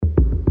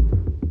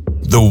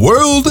The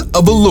world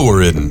of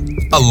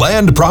Alurin, a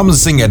land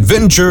promising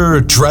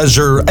adventure,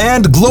 treasure,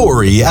 and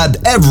glory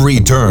at every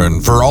turn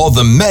for all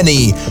the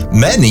many,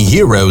 many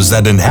heroes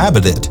that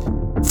inhabit it.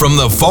 From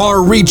the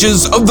far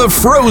reaches of the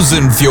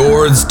frozen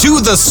fjords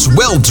to the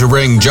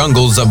sweltering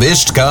jungles of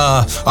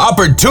Ishtka,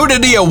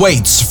 opportunity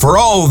awaits for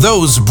all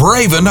those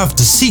brave enough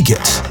to seek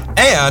it.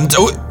 And,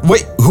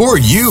 wait, who are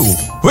you?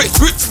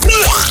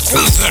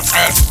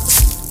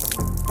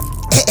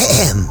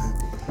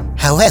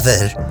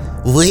 However,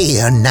 we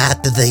are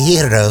not the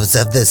heroes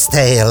of this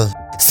tale.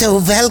 So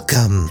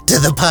welcome to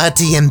the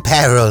Party in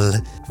Peril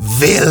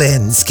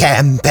Villains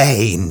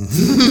Campaign.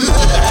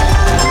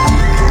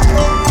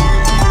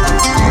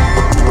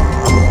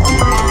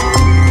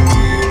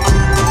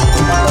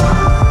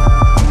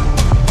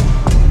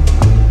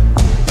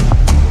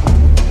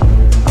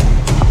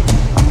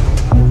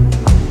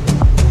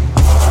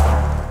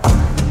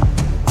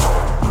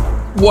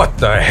 What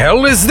the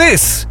hell is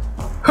this?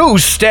 Who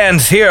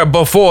stands here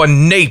before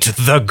Nate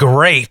the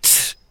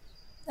Great?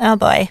 Oh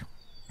boy.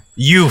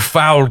 You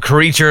foul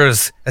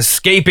creatures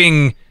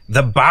escaping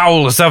the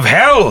bowels of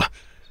hell!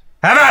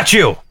 How about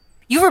you?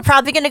 You were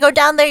probably going to go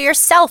down there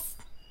yourself,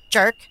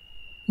 jerk.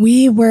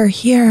 We were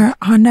here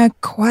on a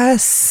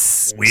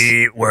quest.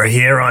 We were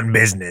here on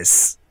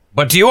business.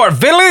 But you are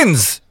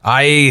villains!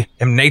 I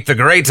am Nate the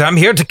Great. I'm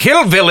here to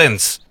kill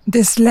villains.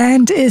 This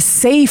land is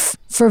safe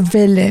for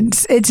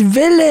villains. It's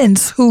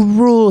villains who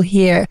rule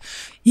here.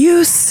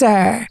 You,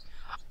 sir,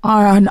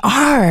 are on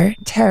our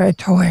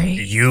territory.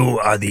 You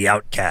are the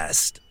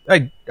outcast.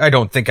 I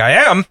don't think I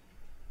am.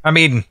 I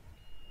mean,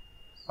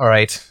 all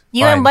right.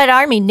 You fine. in what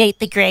army, Nate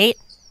the Great?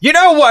 You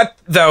know what,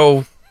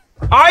 though?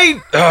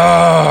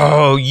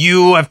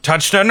 You have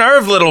touched a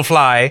nerve, little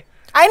fly.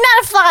 I'm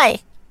not a fly.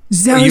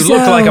 Zozo, You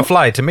look like a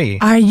fly to me.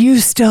 Are you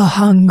still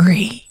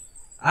hungry?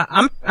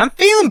 I'm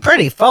feeling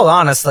pretty full,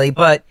 honestly,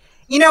 but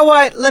you know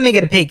what? Let me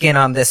get a peek in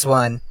on this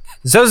one.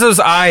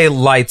 Zozo's eye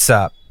lights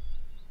up,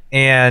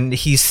 and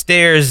he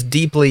stares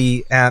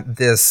deeply at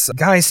this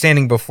guy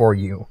standing before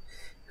you,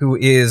 who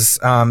is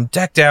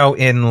decked out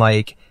in,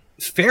 like,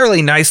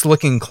 fairly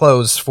nice-looking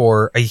clothes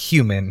for a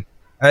human,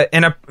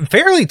 and a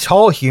fairly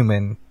tall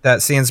human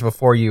that stands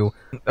before you.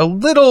 A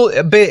little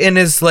bit in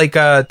his, like,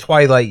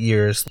 twilight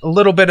years. A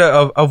little bit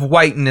of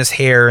white in his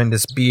hair and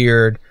his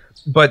beard,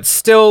 but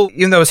still,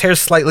 even though his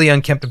hair's slightly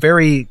unkempt,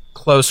 very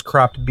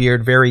close-cropped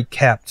beard, very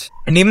kept.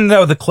 And even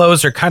though the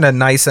clothes are kind of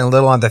nice and a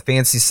little on the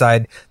fancy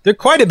side, they're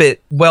quite a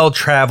bit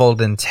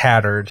well-traveled and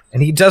tattered.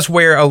 And he does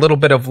wear a little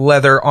bit of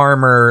leather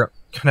armor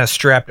kind of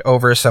strapped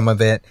over some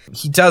of it.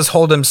 He does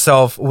hold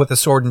himself with a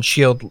sword and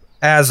shield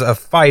as a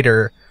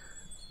fighter.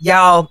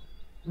 Y'all,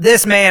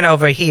 this man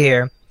over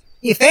here,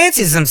 he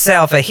fancies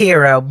himself a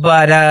hero,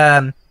 but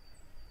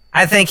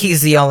I think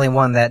he's the only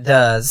one that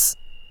does.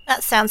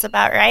 That sounds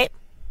about right.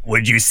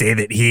 Would you say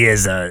that he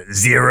is a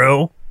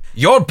zero?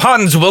 Your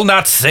puns will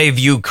not save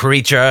you,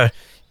 creature,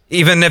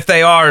 even if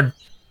they are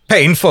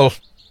painful.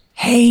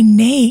 Hey,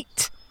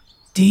 Nate,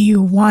 do you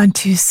want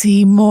to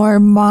see more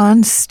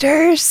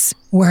monsters?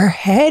 We're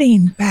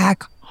heading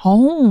back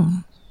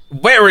home.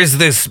 Where is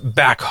this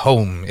back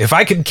home? If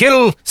I can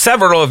kill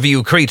several of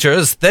you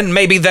creatures, then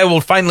maybe they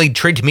will finally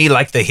treat me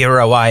like the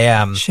hero I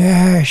am.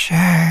 Sure,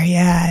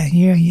 yeah,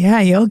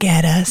 you'll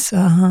get us,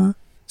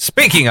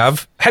 Speaking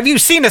of, have you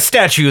seen a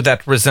statue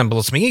that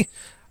resembles me?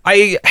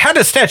 I had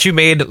a statue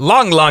made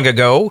long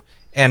ago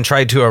and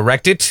tried to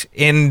erect it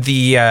in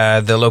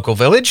the local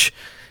village.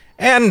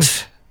 And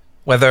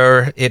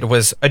whether it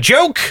was a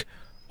joke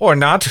or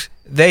not,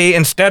 they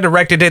instead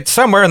erected it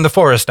somewhere in the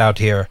forest out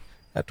here.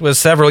 That was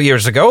several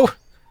years ago.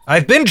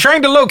 I've been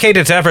trying to locate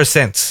it ever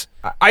since.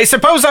 I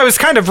suppose I was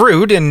kind of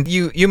rude, and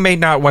you may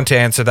not want to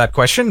answer that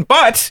question,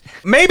 but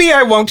maybe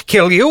I won't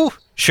kill you,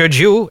 should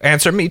you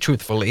answer me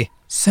truthfully.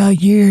 So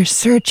you're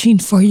searching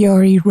for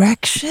your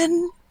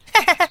erection?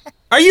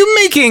 Are you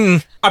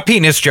making a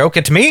penis joke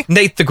at me,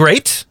 Nate the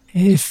Great?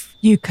 If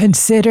you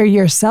consider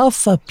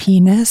yourself a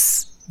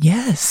penis,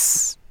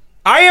 yes.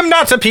 I am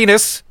not a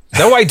penis,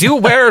 though I do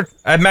wear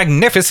a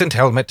magnificent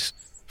helmet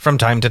from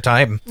time to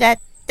time. That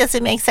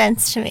doesn't make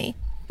sense to me,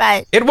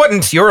 but... It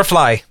wouldn't. You're a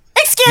fly.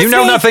 Excuse me! You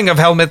know nothing of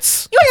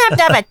helmets. You would have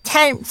to have a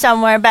tent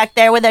somewhere back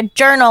there with a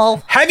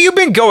journal. Have you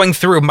been going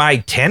through my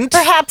tent?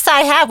 Perhaps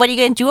I have. What are you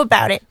going to do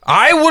about it?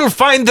 I will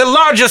find the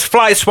largest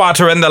fly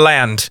swatter in the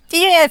land.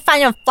 You're going to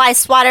find a fly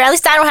swatter. At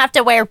least I don't have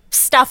to wear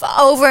stuff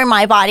over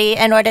my body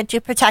in order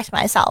to protect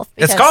myself.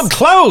 It's called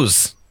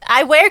clothes.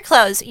 I wear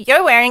clothes.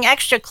 You're wearing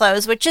extra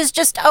clothes, which is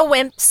just a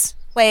wimp's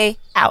way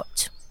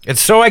out.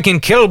 It's so I can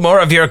kill more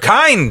of your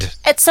kind.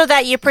 It's so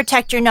that you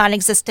protect your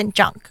non-existent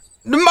junk.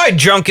 My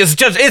junk is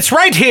it's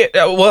right here.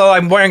 Well,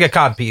 I'm wearing a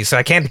codpiece.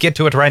 I can't get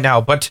to it right now,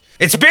 but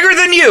it's bigger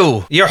than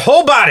you. Your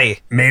whole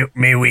body.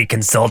 May we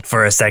consult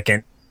for a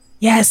second?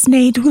 Yes,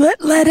 Nate,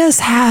 let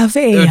us have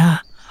a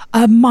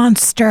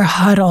monster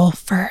huddle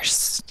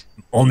first.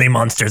 Only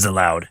monsters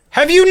allowed.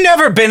 Have you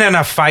never been in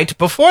a fight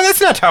before? That's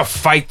not how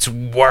fights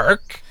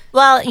work.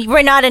 Well,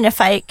 we're not in a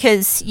fight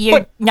because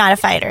you're not a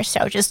fighter,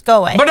 so just go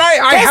away. But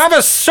I have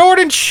a sword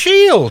and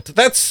shield.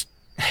 That's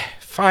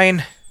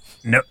Fine.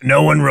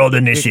 No one rolled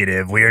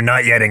initiative. We are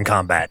not yet in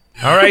combat.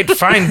 All right,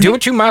 fine. Do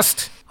what you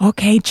must.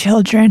 Okay,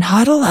 children,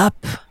 huddle up.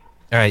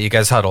 All right, you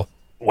guys huddle.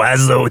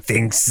 Wazlo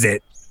thinks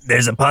that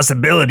there's a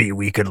possibility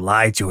we could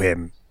lie to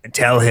him and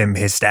tell him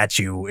his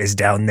statue is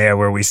down there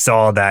where we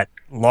saw that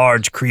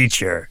large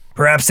creature.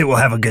 Perhaps it will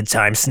have a good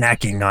time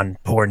snacking on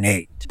poor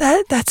Nate.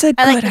 That's a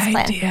I like good this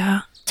plan.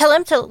 idea. Tell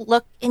him to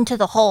look into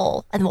the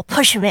hole and we'll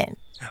push him in.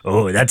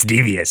 Oh, that's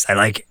devious. I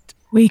like it.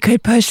 We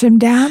could push him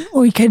down.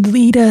 We could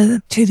lead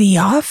to the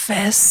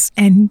office,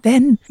 and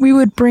then we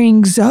would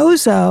bring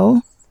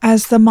Zozo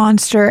as the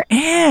monster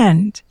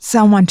and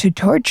someone to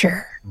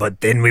torture.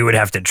 But then we would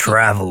have to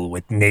travel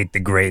with Nate the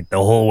Great the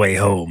whole way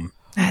home.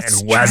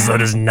 That's And Wazlo true.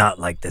 does not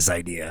like this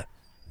idea.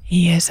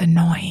 He is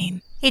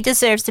annoying. He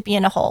deserves to be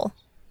in a hole.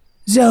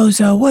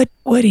 Zozo, what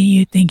do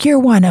you think? You're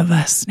one of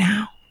us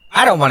now.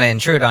 I don't want to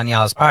intrude on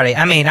y'all's party.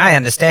 I mean, I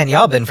understand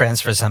y'all been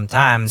friends for some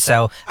time,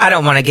 so I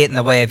don't want to get in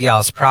the way of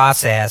y'all's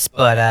process,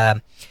 but,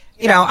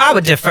 I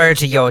would defer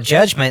to your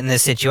judgment in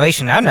this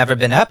situation. I've never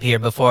been up here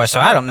before, so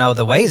I don't know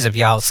the ways of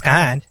y'all's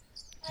kind.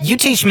 You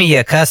teach me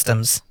your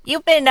customs.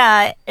 You've been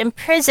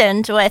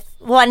imprisoned with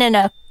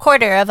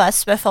 1.25 of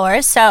us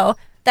before, so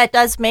that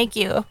does make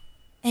you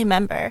a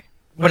member.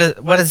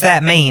 What does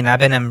that mean? I've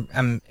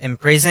been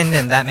imprisoned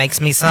and that makes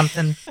me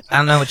something? I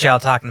don't know what y'all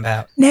talking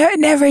about.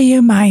 Never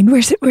you mind.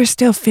 We're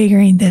still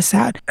figuring this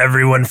out.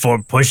 Everyone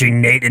for pushing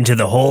Nate into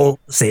the hole,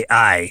 say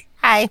aye.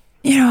 Hi.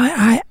 You know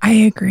what? I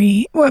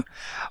agree. Well,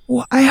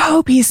 I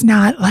hope he's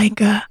not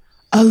like a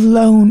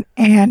lone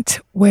ant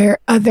where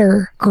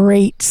other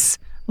greats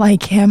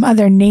like him,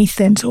 other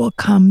Nathans will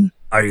come.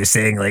 Are you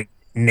saying like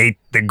Nate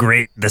the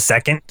Great the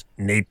Second?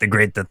 Nate the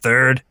Great the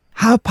Third?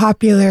 How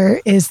popular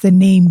is the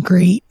name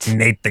Great?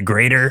 Nate the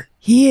Greater?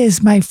 He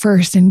is my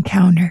first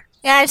encounter.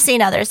 Yeah, I've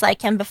seen others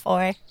like him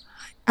before.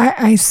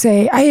 I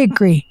say, I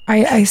agree.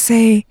 I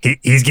say,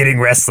 He's getting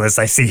restless.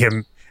 I see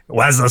him.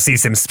 Wazlo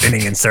sees him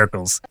spinning in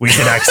circles. We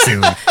should act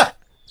soon.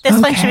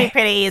 This one should Okay. be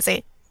pretty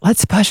easy.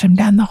 let's push him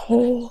down the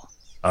hole.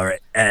 All right.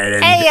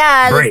 And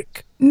Hey,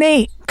 break.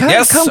 Nate, come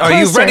Yes, closer. are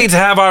you ready to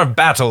have our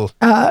battle?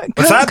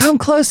 What's that? Come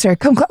closer.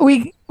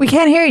 We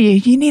can't hear you.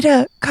 You need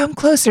to come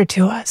closer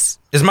to us.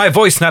 Is my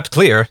voice not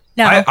clear?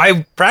 No.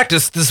 I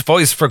practiced this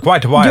voice for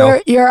quite a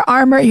while. Your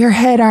armor, your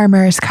head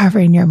armor is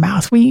covering your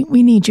mouth. We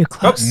need you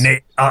close.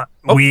 Nate, Oh,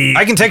 we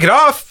I can take it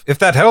off if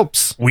that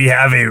helps. we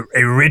have a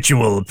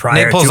ritual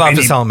prior Nate pulls to off any,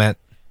 his helmet.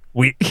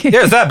 we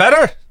Yeah, is that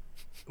better?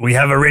 we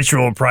have a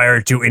ritual prior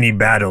to any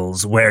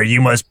battles where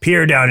you must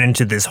peer down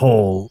into this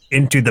hole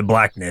into the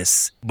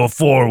blackness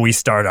before we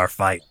start our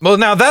fight. Well,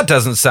 now that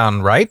doesn't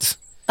sound right.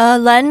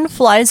 Len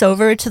flies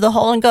over to the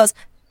hole and goes,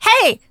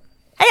 "Hey,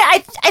 I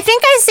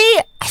think I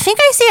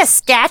see a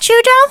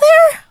statue down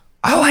there."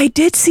 Oh, I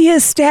did see a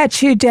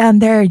statue down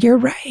there. You're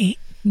right.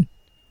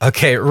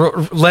 Okay,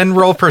 Len,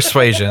 roll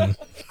persuasion.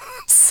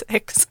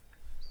 6.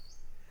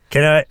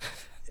 Can I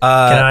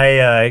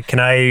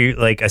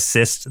like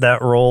assist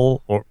that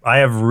roll? Or I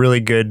have really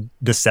good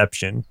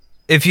deception.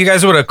 If you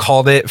guys would have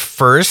called it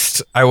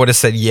first, I would have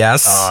said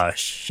yes.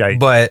 Shite.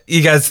 But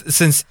you guys,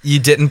 since you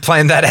didn't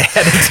plan that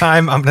ahead of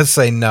time, I'm going to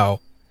say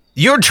no.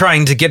 You're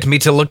trying to get me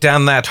to look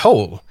down that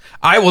hole.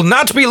 I will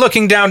not be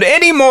looking down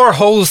any more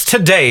holes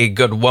today,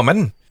 good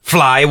woman.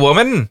 Fly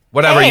woman,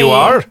 whatever you Hey,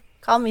 are.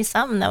 Call me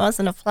something that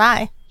wasn't a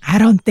fly. I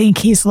don't think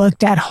he's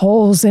looked at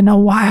holes in a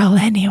while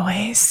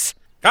anyways.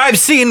 I've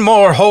seen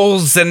more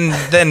holes than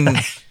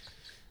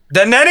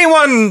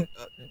anyone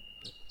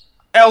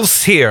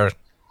else here.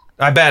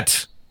 I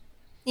bet.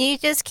 You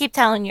just keep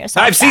telling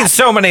yourself I've seen that.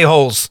 so many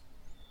holes.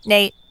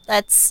 Nate,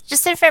 that's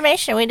just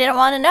information we didn't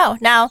want to know.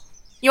 Now,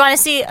 you want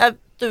to see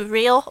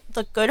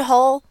the good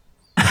hole?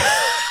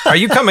 Are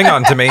you coming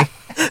on to me?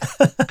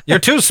 You're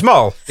too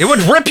small. It would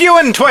rip you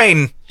in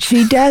twain.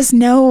 She does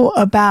know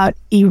about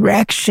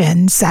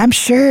erections. I'm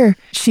sure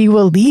she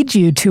will lead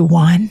you to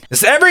one.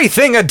 Is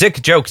everything a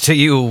dick joke to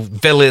you,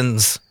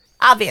 villains?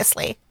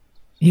 Obviously.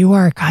 You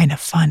are kind of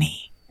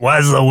funny.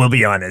 Wazlo will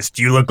be honest.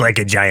 You look like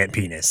a giant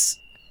penis.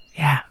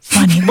 Yeah,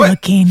 funny What?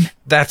 looking.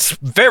 That's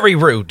very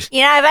rude.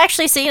 You know, I've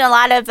actually seen a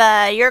lot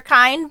of your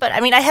kind, but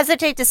I mean, I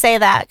hesitate to say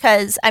that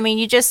because, I mean,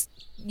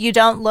 you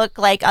don't look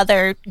like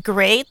other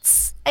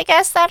greats, I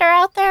guess, that are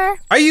out there.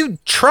 Are you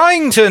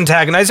trying to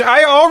antagonize?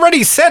 I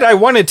already said I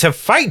wanted to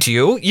fight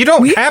you. You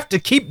don't have to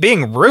keep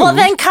being rude. Well,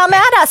 then come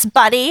at us,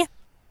 buddy.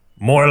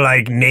 More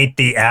like Nate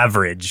the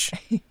Average.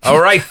 All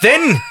right,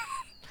 then.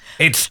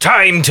 It's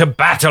time to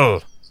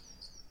battle.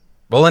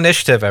 Roll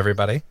initiative,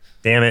 everybody.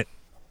 Damn it.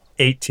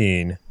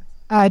 18.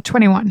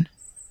 21.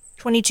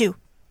 22.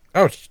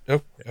 Oh, all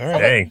right.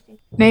 Dang.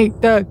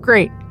 Nate the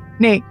Great.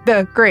 Nate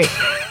the Great.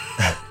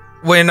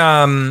 When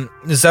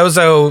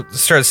Zozo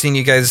starts seeing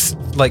you guys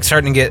like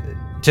starting to get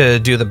to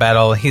do the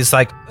battle, he's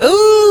like,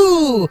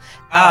 Ooh!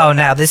 Oh,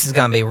 now this is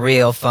gonna be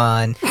real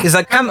fun. He's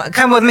like, come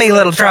with me,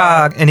 little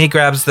trog. and he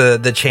grabs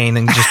the chain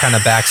and just kind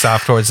of backs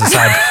off towards the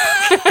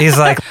side. He's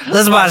like,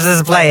 Let's watch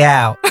this play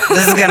out.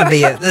 This is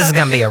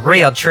gonna be a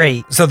real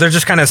treat. so they're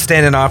just kind of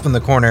standing off in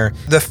the corner.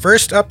 The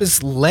first up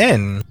is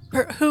Len.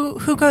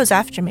 Who goes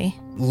after me?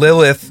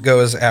 Lilith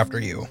goes after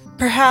you.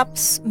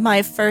 Perhaps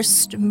my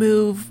first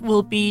move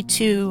will be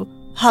to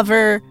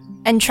hover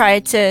and try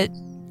to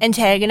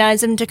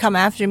antagonize him to come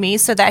after me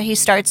so that he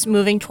starts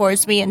moving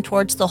towards me and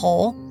towards the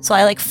hole. So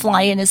I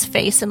fly in his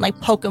face and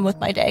poke him with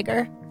my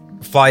dagger.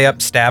 Fly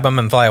up, stab him,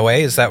 and fly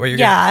away? Is that what you're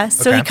Yeah, gonna...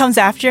 so he comes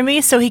after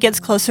me, so he gets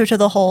closer to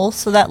the hole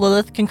so that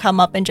Lilith can come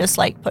up and just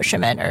push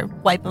him in or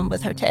wipe him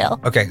with her tail.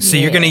 Okay, so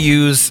you're gonna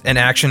use an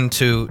action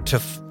you're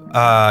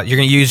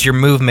gonna use your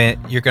movement.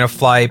 You're gonna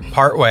fly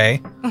part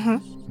way.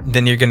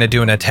 Then you're gonna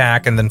do an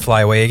attack and then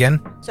fly away again.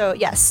 So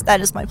yes, that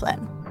is my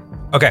plan.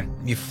 Okay,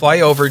 you fly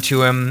over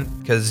to him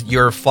because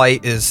your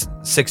flight is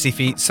 60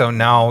 feet. So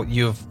now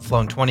you've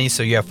flown 20,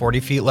 so you have 40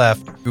 feet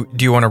left.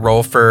 Do you want to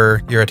roll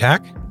for your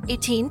attack?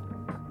 18.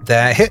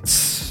 That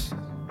hits.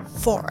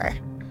 4.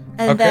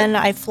 And Okay. then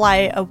I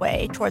fly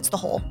away towards the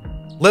hole.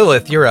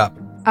 Lilith, you're up.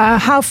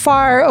 How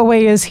far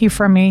away is he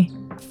from me?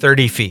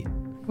 30 feet.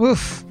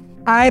 Oof.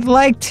 I'd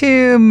like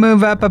to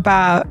move up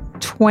about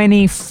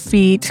 20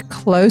 feet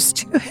close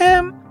to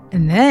him.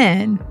 And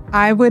then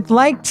I would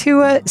like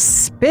to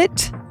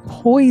spit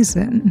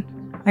poison.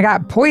 I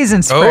got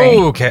poison spray.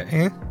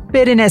 Okay.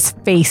 Spit in his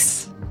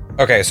face.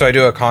 Okay, so I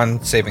do a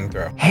con saving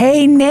throw.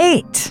 Hey,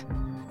 Nate.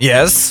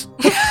 Yes.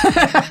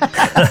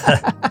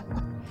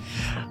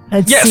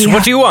 Let's Yes, see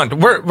what do you want?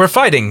 We're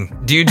fighting.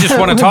 Do you just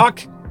want to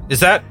talk? Is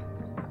that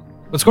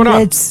what's going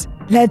on?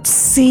 Let's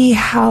see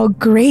how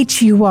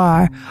great you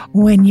are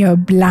when you're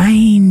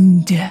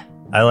blind.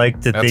 I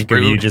like to That's think of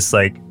you rude. just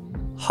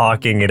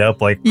hawking it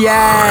up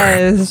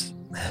Yes.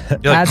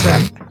 You're like, That's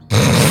right.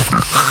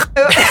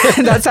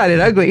 That sounded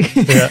ugly.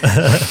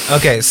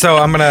 okay, so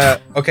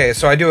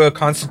so I do a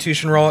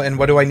constitution roll, and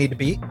what do I need to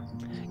beat?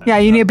 Yeah,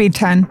 you need to be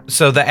 10.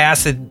 So the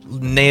acid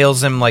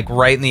nails him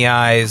right in the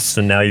eyes.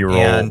 So now you roll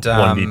And,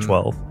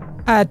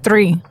 1d12.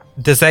 3.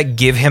 Does that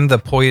give him the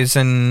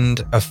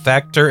poisoned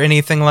effect or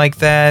anything like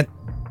that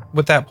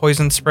with that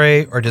poison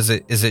spray, or is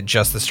it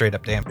just the straight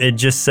up damage? It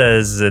just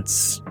says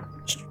it's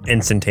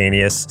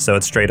instantaneous, so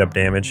it's straight up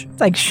damage.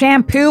 It's like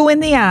shampoo in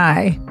the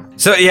eye.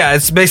 So yeah,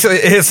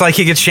 it's like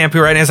he gets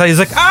shampoo right in his eye. He's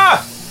like,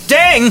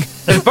 dang,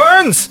 it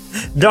burns.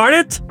 Darn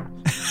it!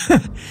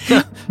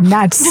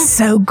 Not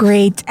so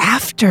great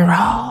after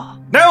all.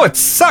 No, it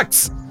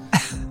sucks.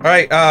 All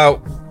right,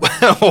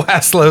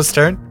 Waslow's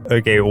turn.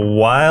 Okay,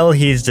 while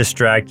he's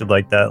distracted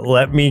like that,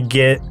 let me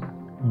get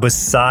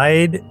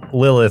beside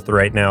Lilith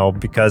right now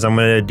because I'm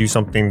going to do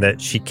something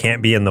that she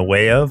can't be in the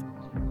way of.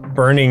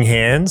 Burning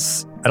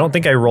Hands. I don't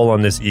think I roll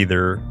on this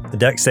either. The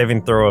dex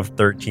saving throw of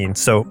 13.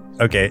 So,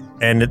 okay,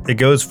 and it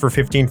goes for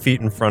 15 feet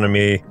in front of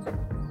me,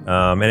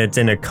 and it's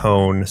in a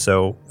cone.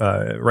 So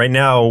right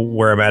now,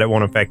 where I'm at, it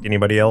won't affect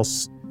anybody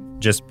else.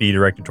 Just be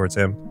directed towards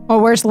him.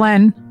 Well, where's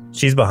Len?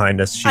 She's behind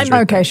us. She's I'm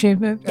right Okay, there. she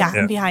moved. Yeah, Yeah.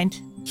 I'm behind.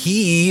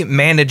 He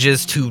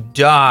manages to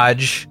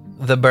dodge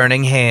the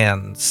burning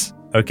hands.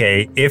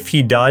 Okay, if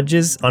he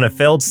dodges on a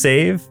failed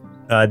save,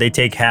 they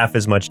take half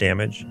as much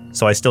damage.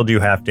 So I still do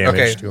half damage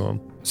Okay. to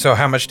him. So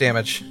how much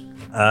damage?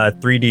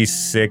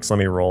 3d6, let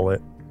me roll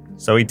it.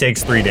 So he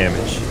takes 3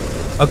 damage.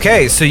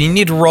 Okay, so you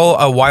need to roll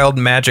a wild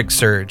magic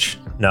surge.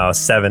 No,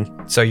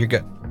 7. So you're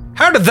good.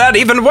 How did that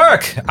even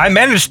work? I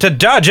managed to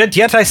dodge it,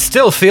 yet I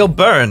still feel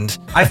burned.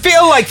 I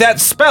feel like that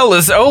spell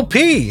is OP.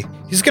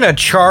 He's gonna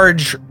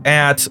charge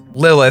at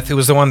Lilith, who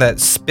was the one that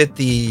spit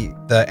the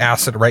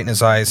acid right in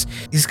his eyes.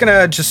 He's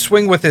gonna just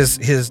swing with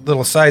his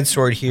little side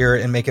sword here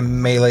and make a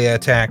melee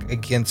attack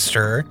against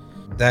her.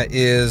 That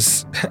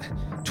is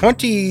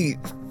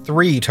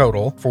 23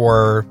 total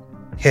for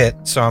hit,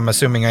 so I'm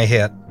assuming I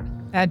hit.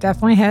 That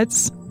definitely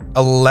hits.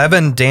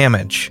 11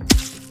 damage.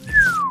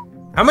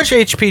 How much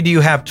HP do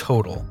you have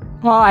total?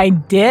 Well, I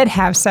did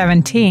have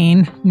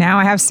 17. Now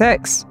I have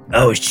 6.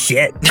 Oh,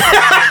 shit.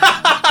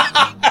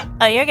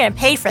 Oh, you're gonna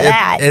pay for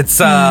that. It's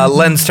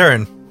Len's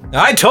turn.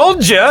 I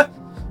told you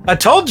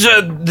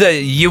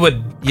that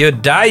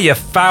you'd die, you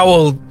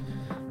foul,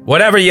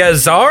 whatever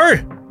yous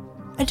are.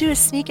 I do a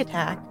sneak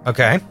attack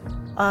Okay.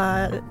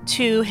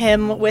 to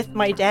him with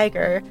my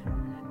dagger,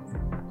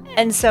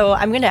 and so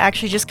I'm gonna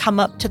actually just come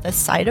up to the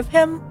side of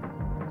him,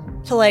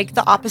 to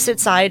the opposite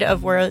side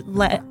of where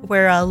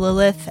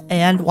Lilith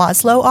and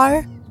Waslow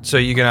are. So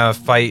you're gonna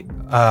fight.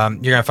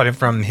 You're gonna fight him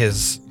from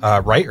his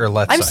right or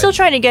left I'm side. still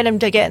trying to get him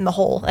to get in the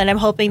hole, and I'm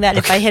hoping that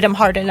if I hit him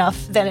hard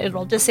enough, then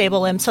it'll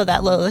disable him so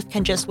that Lilith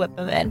can just whip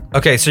him in.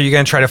 Okay, so you're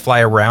gonna try to fly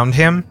around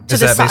him. To Is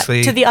the that side,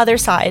 basically? to the other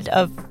side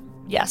of,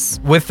 yes,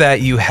 With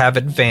that, you have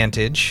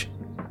advantage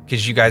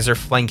because you guys are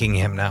flanking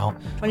him now.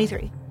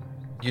 23.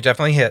 You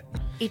definitely hit.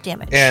 8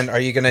 damage. And are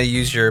you gonna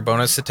use your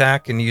bonus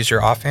attack and use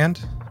your offhand?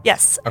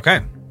 yes.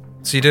 Okay.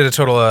 So you did a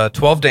total of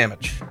 12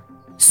 damage.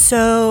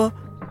 So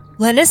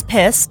Len is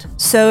pissed,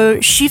 so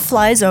she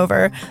flies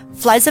over,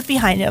 flies up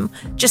behind him,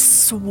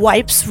 just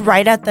swipes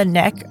right at the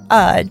neck,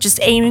 just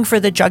aiming for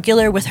the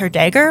jugular with her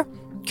dagger,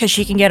 because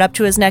she can get up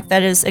to his neck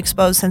that is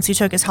exposed since he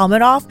took his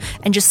helmet off,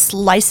 and just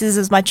slices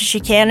as much as she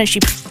can, and she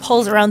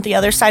pulls around the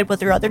other side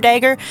with her other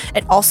dagger,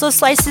 and also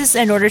slices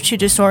in order to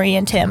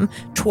disorient him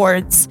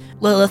towards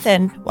Lilith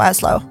and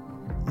Waslow.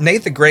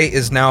 Nate the Great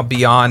is now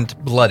beyond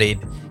bloodied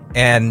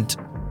and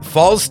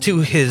falls to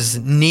his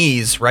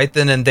knees right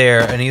then and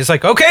there, and he's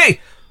like, okay,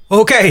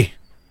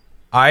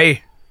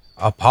 I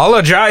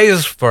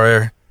apologize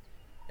for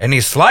any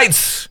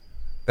slights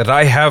that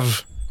I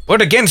have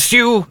put against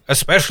you,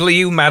 especially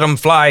you, Madam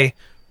Fly.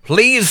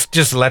 Please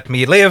just let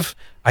me live.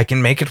 I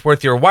can make it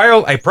worth your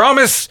while, I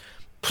promise.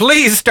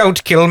 Please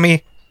don't kill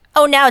me.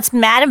 Oh, now it's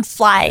Madam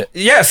Fly.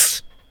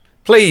 Yes,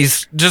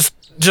 please,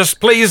 just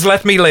please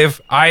let me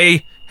live.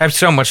 I have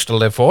so much to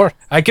live for.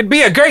 I could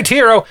be a great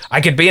hero.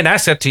 I could be an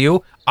asset to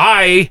you.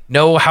 I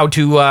know how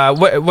to,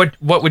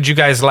 what would you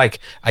guys like?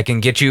 I can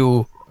get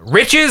you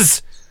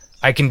riches.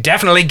 I can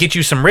definitely get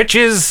you some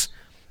riches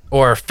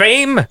or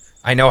fame.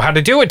 I know how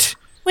to do it.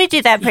 We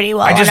do that pretty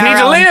well. I just need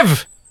to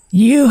live.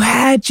 You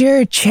had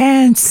your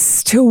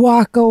chance to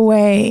walk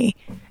away,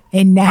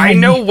 and now I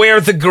know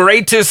where the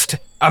greatest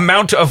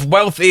amount of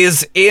wealth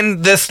is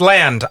in this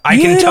land. I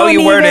can tell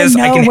you where it is.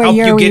 I can help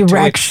you get to it. Your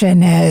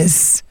erection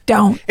is.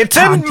 Don't. It's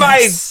in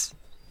my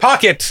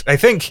pocket, I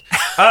think.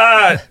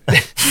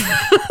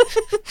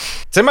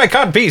 It's in my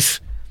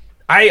codpiece.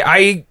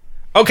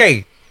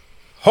 Okay.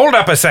 Hold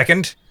up a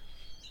second.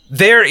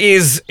 There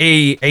is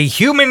a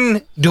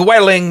human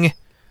dwelling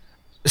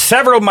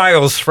several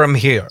miles from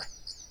here.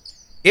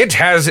 It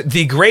has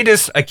the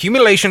greatest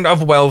accumulation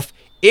of wealth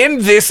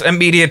in this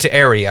immediate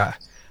area.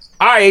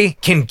 I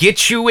can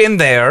get you in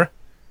there.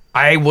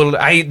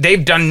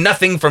 They've done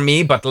nothing for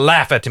me but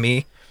laugh at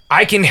me.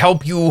 I can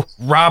help you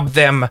rob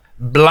them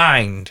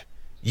blind.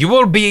 You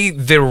will be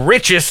the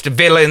richest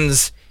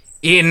villains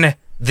in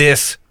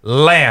this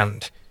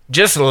land.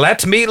 Just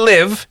let me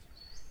live,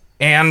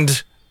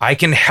 and I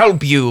can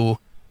help you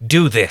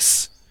do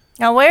this.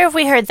 Now, where have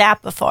we heard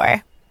that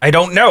before? I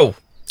don't know.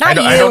 I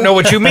don't know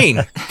what you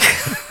mean.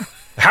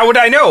 How would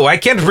I know? I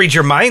can't read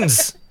your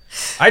minds.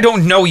 I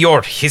don't know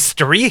your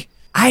history.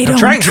 I'm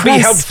trying to be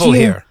helpful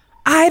here.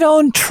 I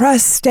don't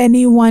trust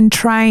anyone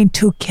trying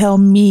to kill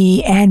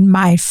me and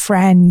my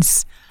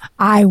friends.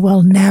 I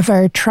will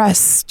never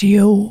trust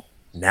you.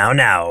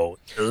 Now,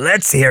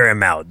 let's hear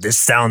him out. This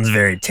sounds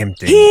very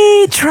tempting.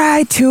 He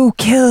tried to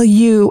kill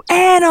you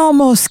and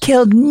almost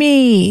killed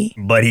me.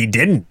 But he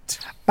didn't.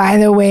 By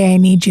the way, I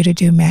need you to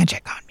do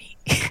magic on me.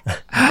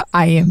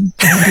 I am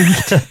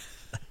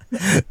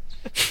bleed.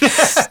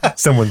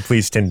 Someone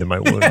please tend to my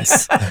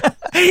wounds.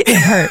 It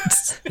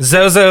hurts.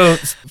 Zozo,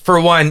 for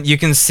one, you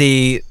can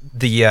see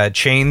the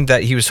chain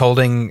that he was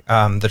holding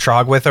the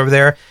Trog with over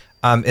there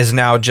is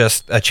now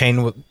just a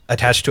chain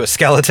attached to a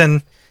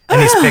skeleton,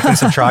 and he's picking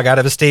some Trog out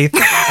of his teeth.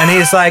 And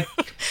he's like,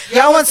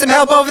 Y'all want some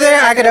help over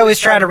there? I could always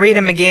try to read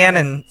him again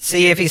and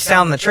see if he's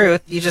telling the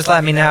truth. You just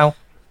let me know.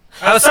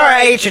 Oh, sorry,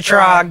 I ate your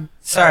Trog.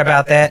 Sorry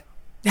about that.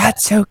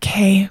 That's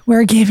okay.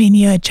 We're giving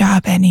you a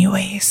job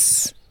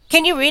anyways.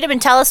 Can you read him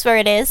and tell us where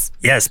it is?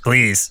 Yes,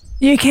 please.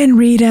 You can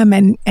read them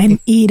and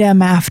eat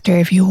them after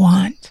if you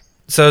want.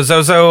 So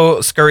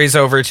Zozo scurries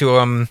over to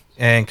him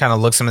and kind of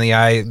looks him in the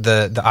eye.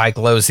 The eye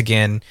glows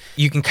again.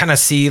 You can kind of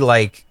see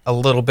like a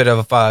little bit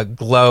of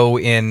glow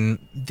in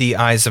the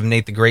eyes of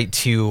Nate the Great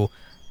too,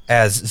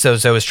 as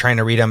Zozo is trying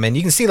to read him. And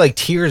you can see like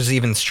tears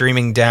even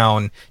streaming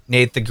down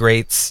Nate the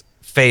Great's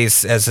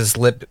face as his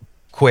lip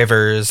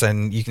quivers,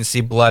 and you can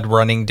see blood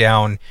running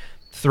down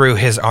through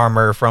his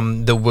armor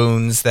from the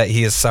wounds that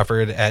he has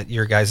suffered at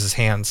your guys'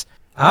 hands.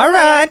 All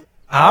right.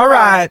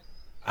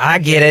 I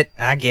get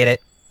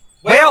it.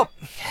 Well,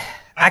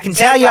 I can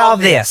tell y'all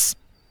this.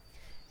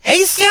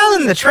 He's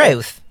telling the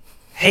truth.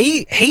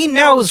 He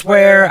knows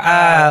where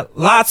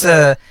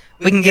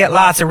we can get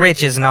lots of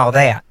riches and all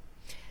that.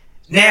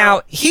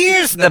 Now,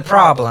 here's the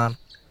problem.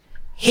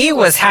 He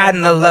was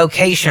hiding the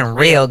location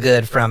real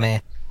good from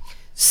me.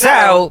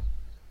 So,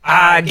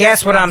 I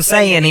guess what I'm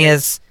saying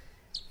is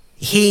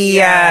he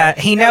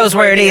knows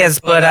where it is,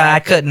 but I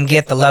couldn't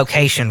get the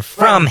location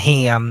from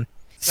him.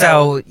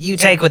 So, you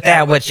take with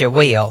that what you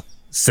will.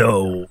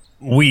 So,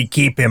 we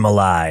keep him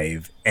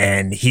alive,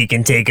 and he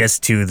can take us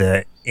to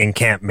the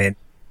encampment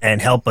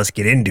and help us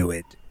get into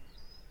it.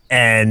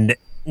 And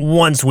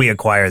once we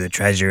acquire the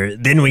treasure,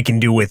 then we can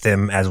do with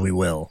him as we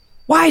will.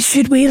 Why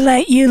should we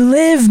let you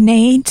live,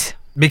 Nate?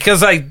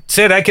 Because I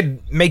said I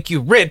could make you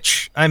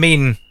rich. I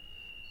mean,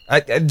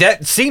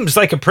 that seems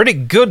like a pretty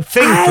good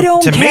thing to me. I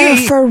don't care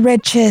for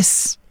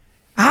riches.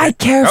 I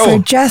care for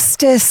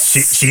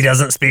justice. She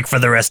doesn't speak for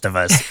the rest of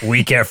us.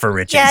 We care for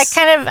riches. Yeah,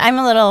 I'm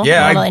a little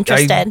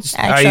interested,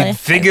 actually. I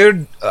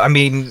figured, I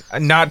mean,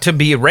 not to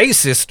be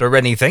racist or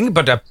anything,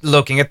 but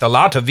looking at the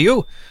lot of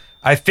you,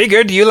 I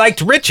figured you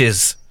liked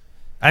riches.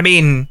 I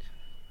mean,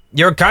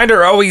 you're kind of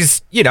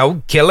always,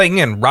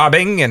 killing and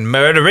robbing and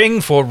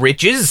murdering for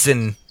riches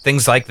and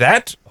things like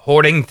that,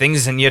 hoarding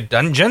things in your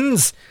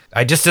dungeons.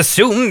 I just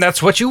assumed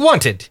that's what you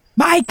wanted.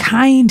 My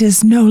kind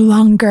is no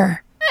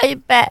longer. I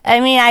bet. I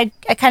mean, I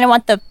kind of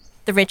want the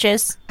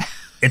riches.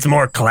 It's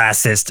more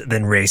classist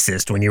than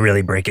racist when you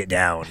really break it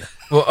down.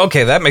 Well,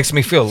 okay, that makes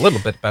me feel a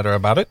little bit better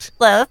about it.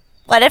 Well,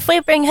 what if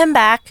we bring him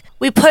back?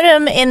 We put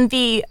him in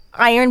the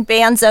iron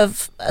bands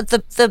of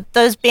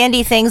those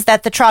bandy things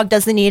that the Trog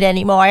doesn't need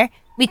anymore.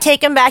 we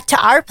take him back to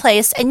our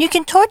place and you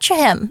can torture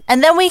him.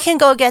 And then we can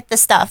go get the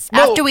stuff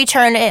after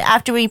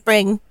we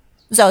bring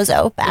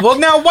Zozo back. Well,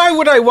 now, why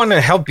would I want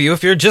to help you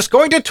if you're just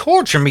going to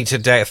torture me to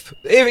death?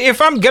 If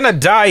I'm gonna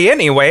die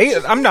anyway,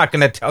 I'm not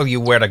gonna tell you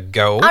where to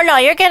go. Oh no,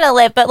 you're gonna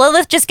live, but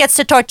Lilith just gets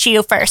to torture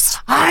you first.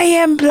 I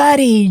am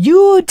bloody.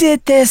 You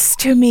did this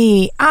to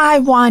me. I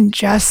want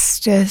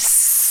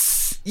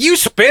justice. You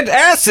spit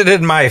acid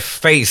in my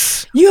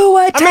face. You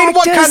attacked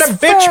what kind of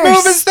bitch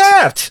move is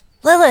that?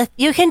 Lilith,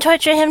 you can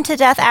torture him to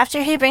death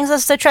after he brings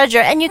us the treasure,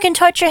 and you can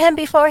torture him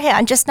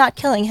beforehand, just not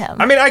killing him.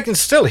 I mean, I can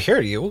still hear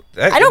you.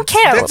 I don't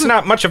care. That's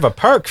not much of a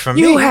perk for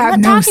me. You have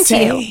I'm no not talking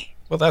to you. say.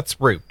 Well, that's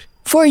rude.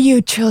 For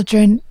you,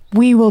 children,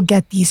 we will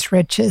get these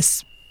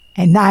riches,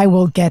 and I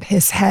will get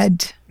his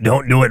head.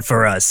 Don't do it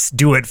for us.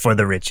 Do it for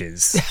the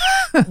riches.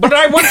 But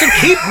I want to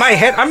keep my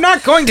head. I'm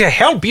not going to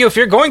help you if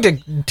you're going to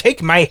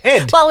take my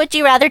head. Well, would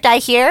you rather die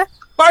here?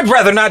 I'd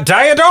rather not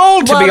die at all,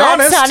 to be honest. Well,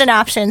 that's not an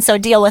option, so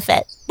deal with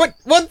it. But,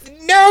 well,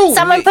 no.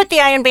 Someone put the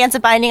iron bands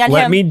of binding on him.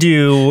 Let me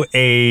do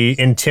a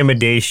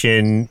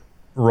intimidation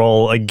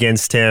roll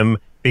against him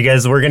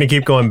because we're going to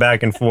keep going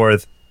back and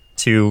forth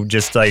to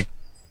just like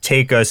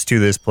take us to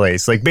this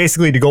place. Like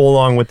basically to go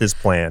along with this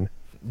plan.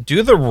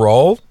 Do the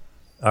roll.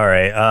 All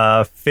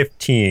right,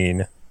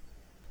 15.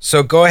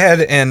 So go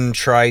ahead and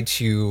try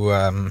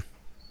to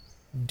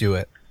do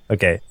it.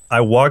 Okay,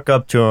 I walk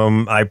up to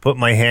him. I put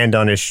my hand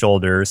on his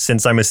shoulder.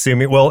 Since I'm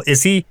assuming, well,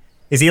 is he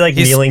like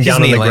kneeling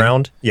down on the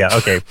ground? Yeah.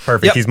 Okay.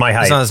 Perfect. Yep, He's my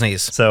height. he's on his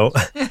knees. So,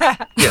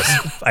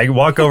 Yes. I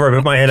walk over. I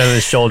put my hand on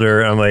his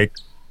shoulder. I'm like,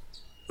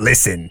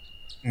 Listen,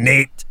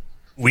 Nate,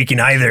 we can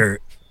either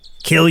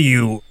kill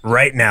you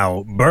right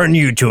now, burn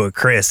you to a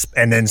crisp,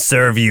 and then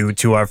serve you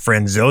to our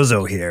friend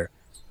Zozo here,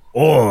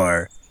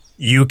 or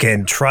you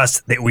can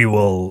trust that we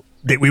will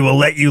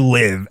let you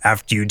live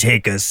after you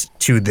take us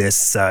to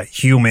this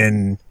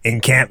human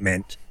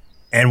encampment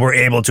and we're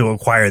able to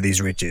acquire these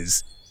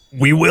riches.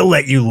 We will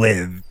let you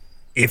live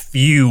if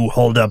you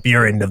hold up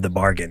your end of the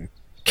bargain.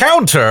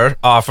 Counter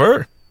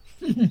offer.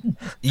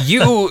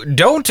 You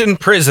don't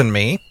imprison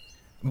me,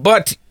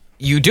 but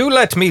you do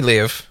let me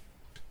live.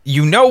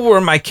 You know where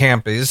my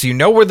camp is. You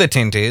know where the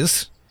tent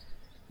is.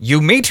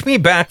 You meet me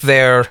back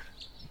there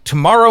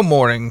tomorrow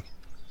morning,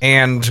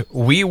 and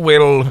we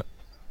will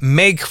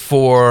make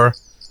for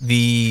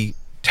the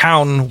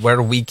town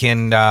where we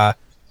can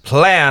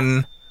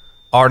plan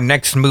our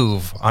next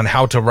move on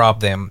how to rob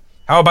them.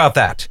 How about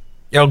that?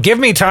 It'll give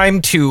me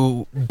time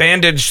to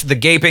bandage the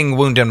gaping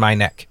wound in my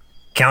neck.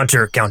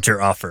 Counter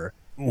offer.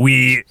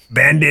 We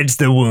bandage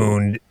the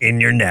wound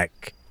in your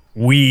neck.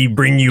 We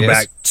bring you Yes.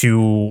 back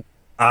to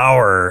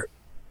our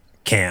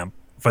camp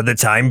for the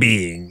time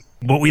being,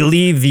 but we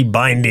leave the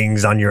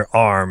bindings on your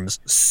arms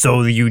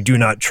so you do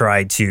not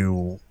try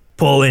to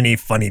pull any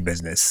funny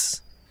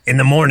business. In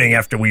the morning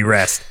after we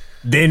rest,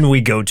 then we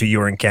go to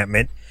your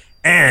encampment,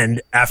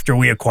 and after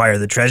we acquire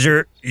the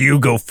treasure, you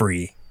go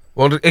free.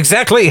 Well,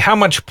 exactly how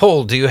much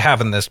pull do you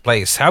have in this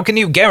place? How can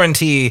you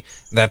guarantee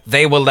that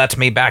they will let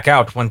me back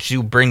out once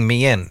you bring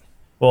me in?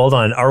 well, hold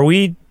on. Are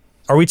we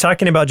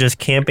talking about just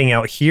camping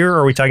out here, or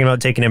are we talking about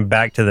taking him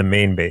back to the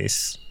main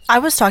base? I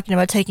was talking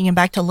about taking him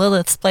back to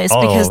Lilith's place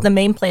Oh. because the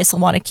main place will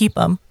want to keep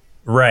him.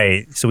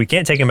 Right. So we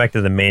can't take him back to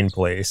the main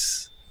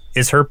place.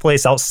 Is her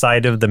place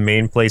outside of the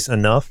main place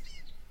enough?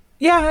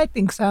 Yeah, I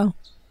think so.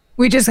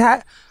 We just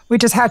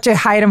have to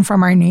hide him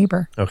from our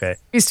neighbor. Okay.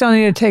 We still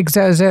need to take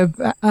Zozo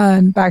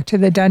back to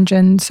the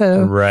dungeon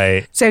so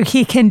Right.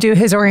 he can do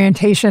his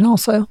orientation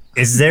also.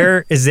 Is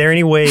there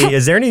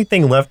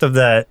anything left of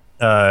that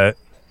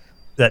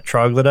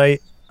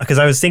troglodyte? Because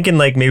I was thinking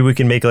like maybe we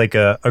can make like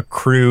a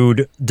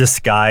crude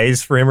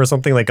disguise for him or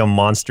something, like a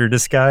monster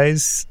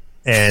disguise,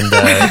 and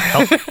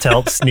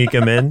help sneak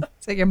him in.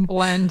 So he can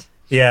blend.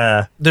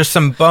 Yeah. There's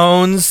some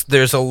bones,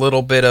 there's a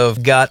little bit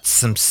of guts,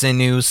 some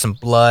sinew, some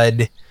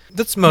blood.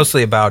 That's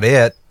mostly about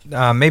it.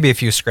 Maybe a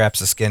few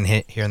scraps of skin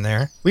here and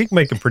there. We can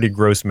make a pretty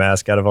gross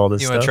mask out of all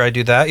this You stuff. want to try to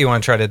do that? You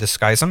want to try to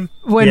disguise him?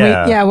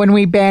 When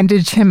we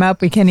bandage him up,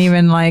 we can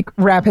even like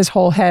wrap his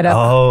whole head up.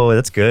 Oh,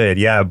 that's good.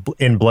 Yeah,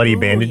 in bloody Ooh,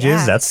 bandages.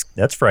 yeah.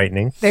 That's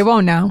frightening. They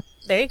won't know.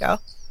 There you go.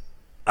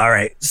 All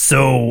right,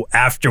 so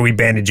after we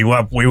bandage you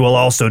up, we will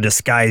also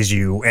disguise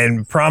you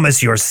and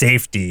promise your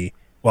safety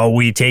while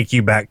we take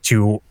you back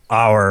to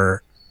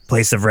our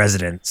place of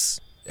residence.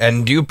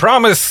 And you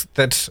promise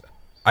that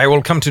I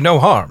will come to no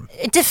harm.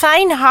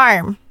 Define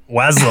harm.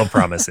 Wazlo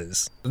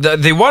promises.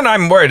 The one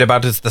I'm worried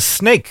about is the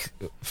snake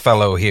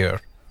fellow here.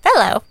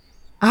 Hello.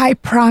 I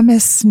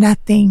promise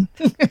nothing.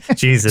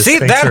 Jesus. See,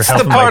 thanks for that's the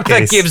helping my part that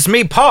case. gives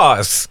me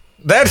pause.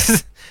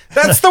 That's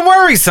the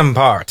worrisome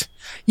part.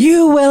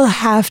 You will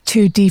have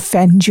to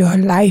defend your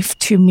life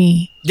to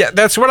me. Yeah,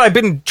 that's what I've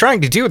been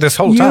trying to do this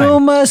whole You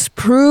time. must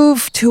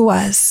prove to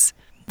us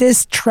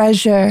this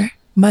treasure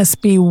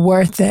must be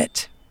worth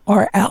it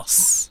or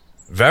else.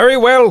 Very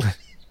well.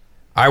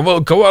 I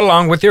will go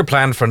along with your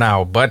plan for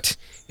now, but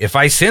if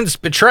I sense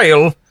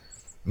betrayal,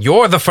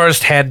 you're the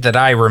first head that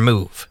I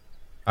remove.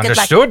 Good luck.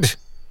 Understood?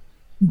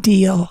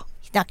 Deal.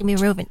 He's not going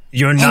to be Reuben.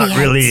 You're not Any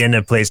really heads? in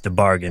a place to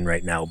bargain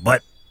right now,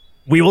 but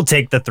We will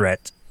take the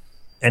threat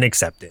and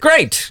accept it.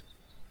 Great.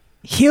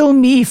 Heal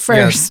me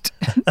first.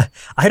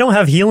 I don't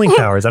have healing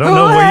powers. I don't Who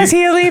know what has you...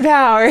 healing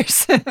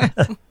powers?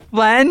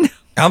 Len?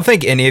 I don't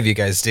think any of you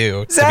guys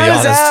do, to be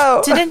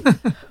Zozo.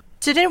 honest.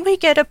 Didn't we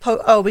get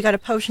we got a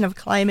potion of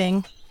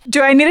climbing.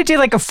 Do I need to do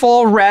like a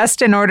full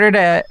rest in order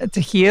to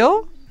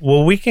heal?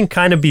 Well, we can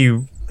kind of be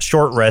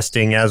short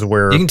resting as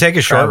we're You can take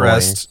a short traveling.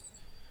 rest.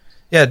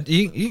 Yeah,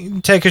 you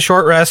can take a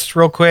short rest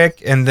real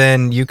quick, and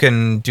then you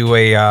can do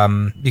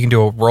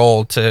a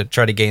roll to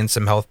try to gain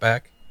some health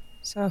back.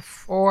 So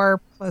 4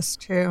 +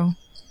 2.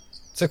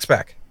 6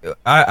 back.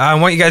 I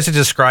want you guys to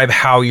describe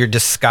how you're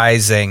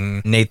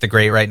disguising Nate the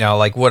Great right now,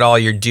 like what all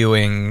you're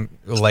doing,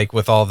 like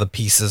with all the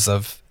pieces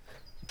of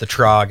the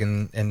trog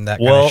and that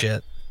kind Well, of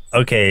shit.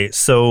 Okay,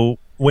 so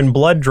when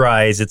blood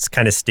dries, it's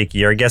kind of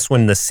sticky. Or I guess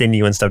when the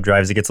sinew and stuff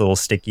dries, it gets a little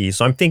sticky.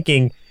 So I'm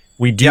thinking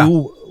we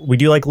do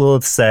like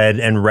Lilith said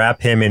and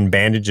wrap him in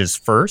bandages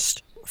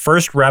first.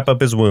 First, wrap up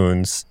his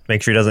wounds,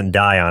 make sure he doesn't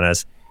die on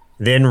us.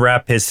 Then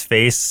wrap his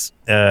face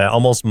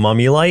almost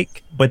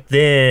mummy-like, but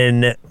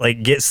then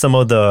like get some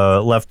of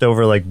the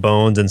leftover like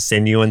bones and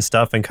sinew and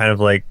stuff and kind of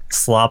like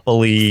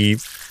sloppily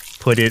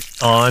put it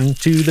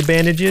onto the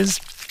bandages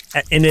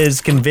in as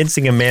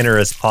convincing a manner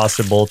as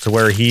possible to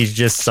where he's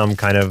just some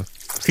kind of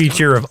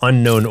creature of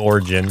unknown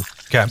origin.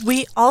 Okay.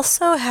 We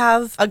also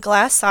have a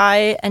glass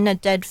eye and a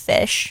dead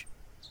fish.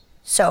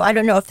 So I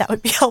don't know if that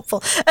would be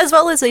helpful, as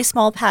well as a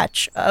small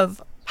pouch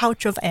of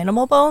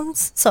animal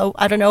bones. So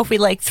I don't know if we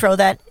like throw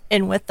that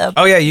in with the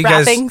Oh yeah, you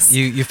wrappings. guys,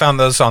 you found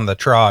those on the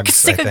trogs.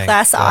 Stick I a think,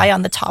 glass so. eye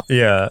on the top.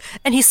 Yeah.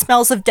 And he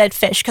smells of dead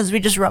fish because we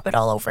just rub it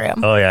all over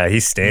him. Oh yeah, he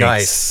stinks.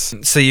 Nice.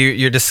 So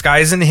you're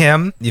disguising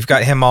him. You've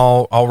got him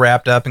all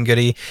wrapped up and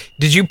goody.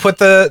 Did you put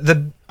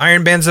the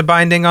iron bands of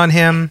binding on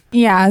him?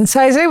 Yeah, so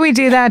I say we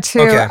do that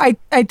too. Okay.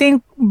 I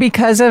think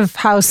because of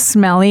how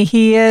smelly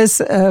he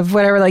is, of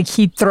whatever, like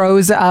he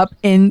throws up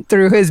in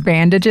through his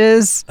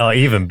bandages. Oh,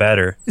 even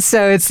better.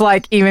 So it's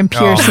like even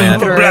piercing man.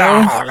 through.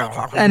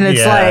 And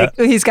it's Yeah. like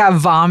he's got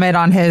vomit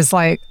on his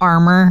like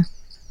armor.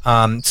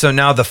 So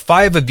now the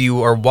 5 of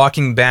you are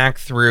walking back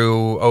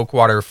through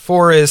Oakwater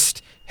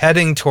Forest,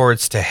 heading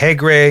towards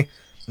Tehegre,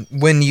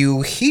 when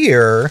you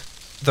hear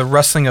the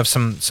rustling of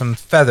some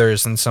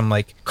feathers and some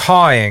like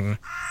cawing,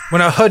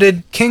 when a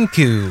hooded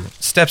Kinku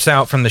steps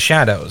out from the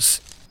shadows.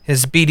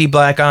 His beady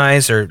black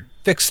eyes are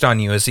fixed on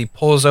you as he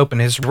pulls open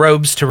his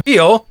robes to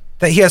reveal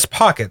that he has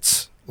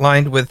pockets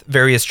lined with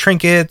various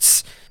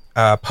trinkets,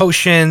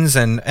 potions,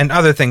 and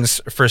other things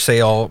for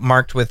sale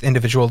marked with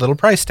individual little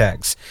price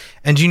tags.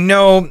 And you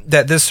know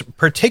that this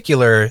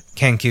particular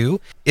Kenku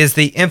is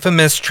the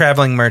infamous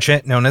traveling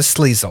merchant known as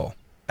Sleazel.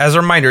 As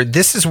a reminder,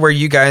 this is where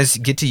you guys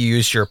get to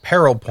use your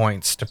peril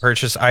points to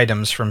purchase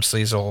items from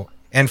Sleazel.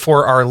 And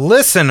for our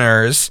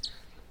listeners,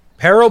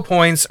 peril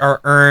points are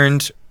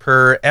earned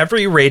per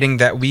every rating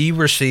that we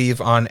receive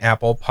on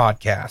Apple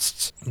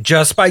Podcasts.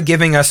 Just by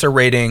giving us a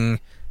rating,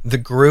 the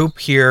group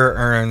here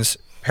earns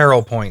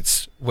peril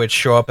points, which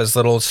show up as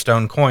little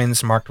stone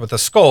coins marked with a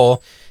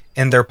skull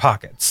in their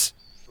pockets.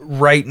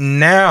 Right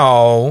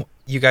now,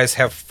 you guys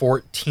have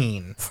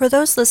 14. For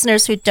those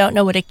listeners who don't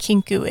know what a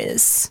kinku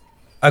is,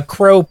 A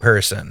crow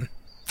person.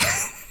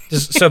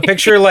 So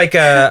picture like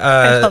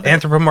a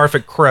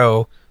anthropomorphic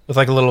crow with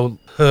like a little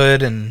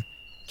hood and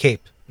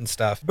cape and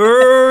stuff.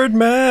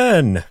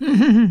 Birdman.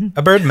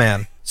 A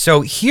birdman.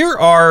 So here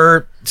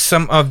are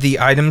some of the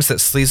items that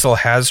Sleazel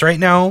has right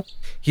now.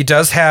 He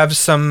does have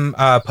some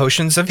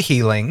potions of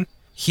healing.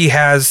 He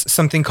has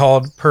something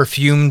called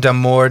Perfume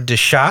d'Amour de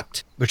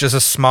Chat, which is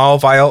a small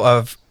vial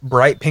of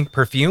bright pink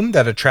perfume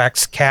that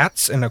attracts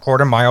cats in a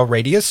 1/4 mile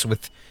radius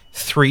with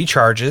 3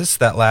 charges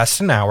that last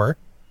an hour.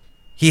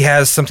 He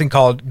has something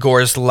called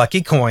Gore's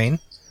Lucky Coin.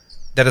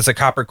 That is a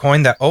copper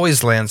coin that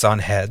always lands on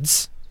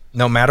heads,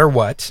 no matter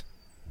what.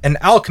 An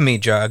alchemy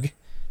jug.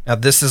 Now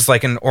this is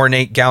like an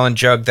ornate gallon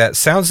jug that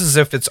sounds as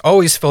if it's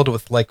always filled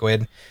with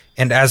liquid.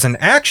 And as an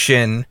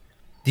action,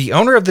 the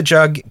owner of the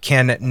jug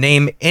can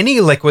name any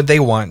liquid they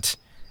want.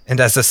 And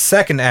as a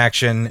second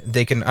action,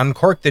 they can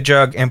uncork the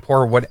jug and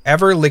pour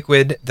whatever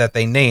liquid that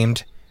they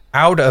named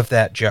out of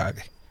that jug.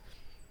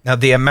 Now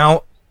the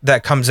amount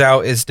that comes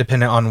out is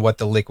dependent on what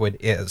the liquid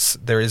is.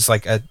 There is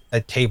like a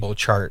table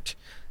chart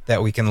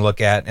that we can look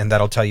at, and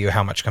that'll tell you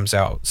how much comes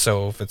out.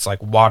 So if it's like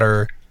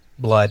water,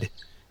 blood,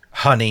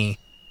 honey,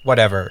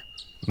 whatever.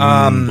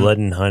 Blood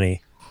and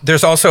honey.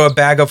 There's also a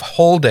bag of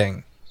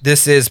holding.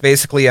 This is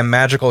basically a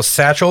magical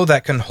satchel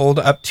that can hold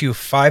up to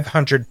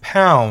 500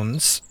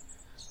 pounds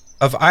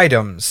of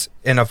items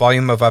in a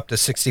volume of up to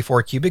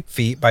 64 cubic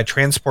feet by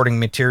transporting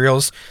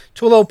materials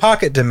to a low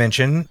pocket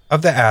dimension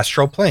of the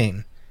astral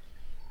plane.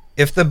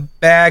 If the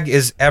bag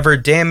is ever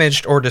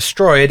damaged or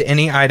destroyed,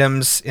 any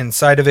items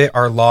inside of it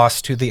are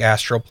lost to the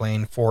astral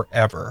plane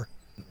forever.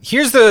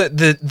 Here's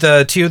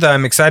the 2 that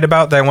I'm excited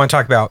about that I want to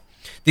talk about.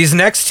 These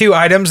next 2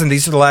 items, and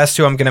these are the last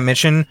 2 I'm going to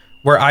mention,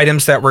 were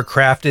items that were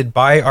crafted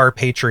by our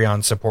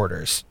Patreon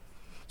supporters.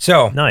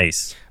 So,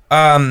 Nice.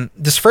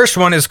 this first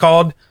one is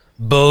called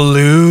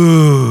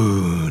Balloon.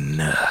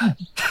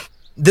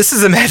 This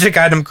is a magic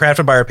item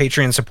crafted by our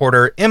Patreon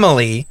supporter,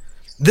 Emily.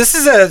 This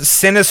is a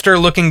sinister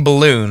looking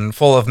balloon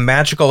full of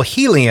magical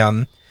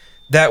helium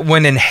that,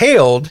 when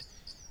inhaled,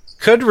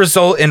 could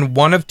result in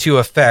one of two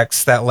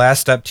effects that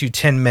last up to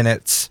 10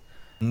 minutes.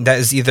 That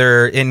is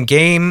either in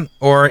game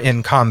or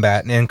in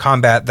combat. And in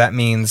combat, that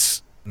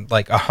means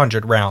like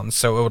 100 rounds.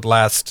 So it would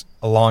last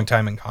a long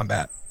time in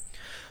combat.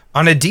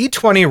 On a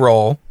d20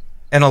 roll,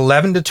 an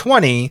 11 to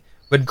 20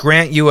 would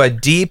grant you a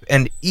deep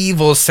and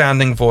evil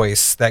sounding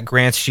voice that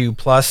grants you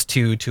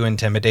 +2 to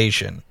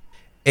intimidation.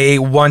 A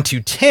 1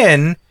 to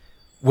 10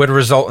 would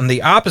result in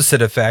the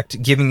opposite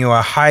effect, giving you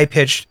a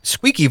high-pitched,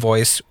 squeaky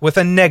voice with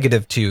a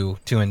 -2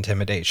 to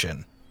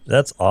intimidation.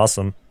 That's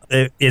awesome.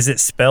 Is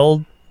it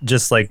spelled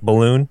just like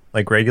balloon,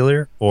 like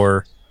regular,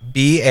 or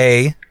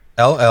BALL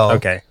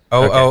okay?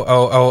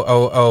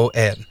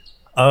 OOOOOON.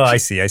 Oh, I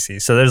see.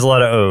 So there's a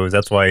lot of O's.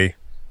 That's why.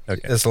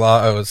 Okay, There's a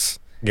lot of O's.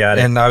 got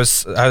it. And I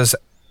was.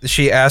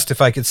 She asked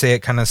if I could say it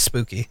kind of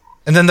spooky.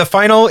 And then the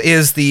final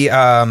is the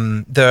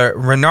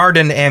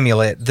Renardin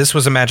Amulet. This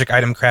was a magic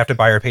item crafted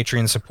by our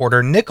Patreon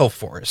supporter, Nickel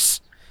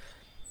Force.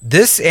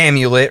 This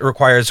amulet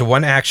requires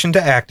one action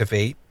to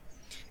activate,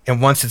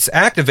 and once it's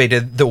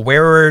activated, the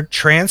wearer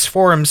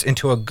transforms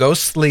into a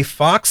ghostly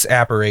fox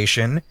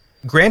apparition,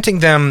 granting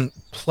them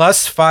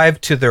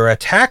 +5 to their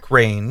attack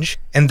range,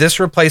 and this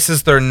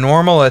replaces their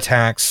normal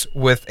attacks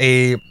with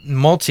a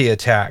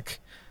multi-attack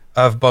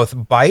of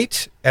both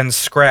bite and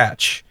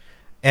scratch.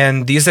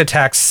 And these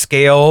attacks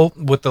scale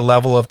with the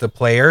level of the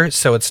player,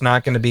 so it's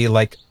not going to be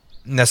like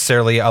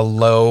necessarily a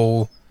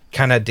low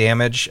kind of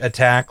damage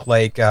attack.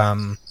 Like,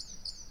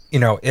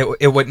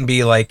 it wouldn't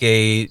be like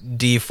a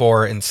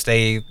D4 and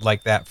stay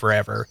like that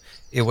forever.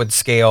 It would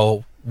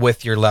scale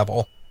with your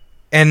level.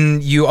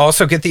 And you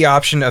also get the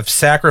option of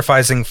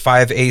sacrificing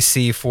 5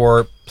 AC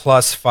for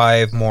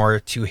 +5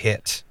 more to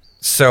hit.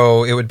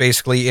 So it would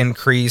basically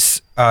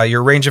increase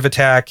your range of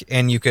attack,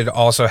 and you could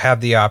also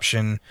have the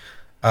option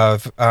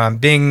of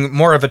being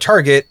more of a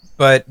target,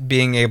 but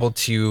being able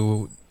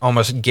to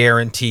almost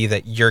guarantee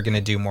that you're going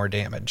to do more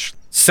damage.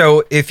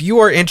 So if you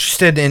are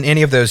interested in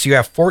any of those, you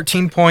have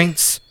 14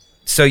 points.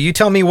 So you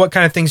tell me what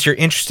kind of things you're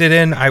interested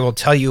in. I will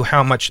tell you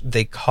how much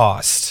they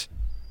cost.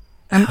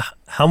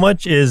 How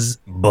much is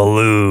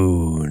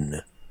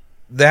balloon?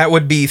 That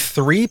would be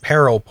 3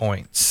 peril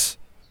points.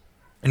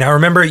 Now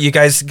remember, you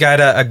guys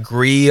gotta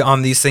agree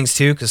on these things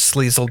too, because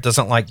Sleazel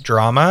doesn't like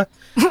drama.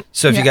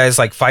 So if you guys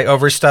like fight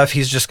over stuff,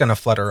 he's just gonna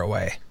flutter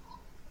away.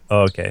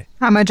 Okay.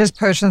 How much is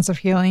potions of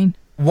healing?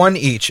 1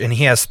 each, and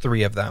he has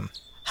 3 of them.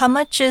 How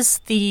much is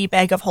the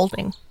bag of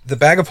holding? The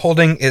bag of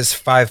holding is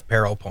 5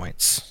 peril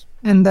points.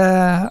 And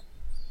the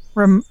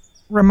Renardin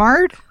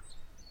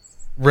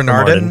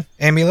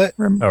amulet?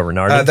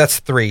 Renardin? That's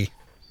 3.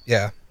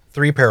 Yeah,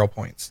 3 peril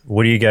points.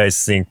 What do you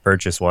guys think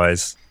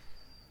purchase-wise?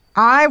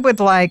 I would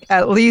like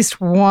at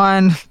least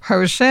 1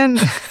 potion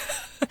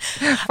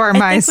for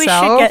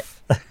myself.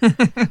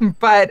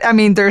 But I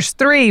mean, there's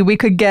 3. We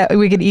could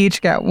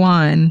each get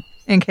 1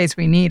 in case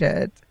we need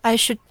it.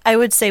 I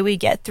would say we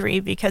get 3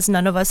 because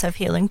none of us have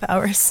healing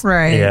powers.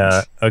 Right.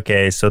 Yeah.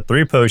 Okay. So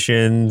 3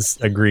 potions.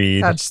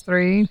 Agreed. That's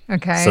 3.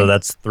 Okay. So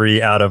that's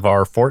 3 out of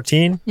our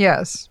 14.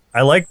 Yes.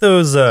 I like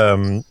those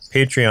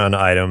Patreon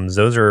items.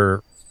 Those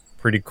are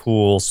pretty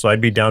cool. So I'd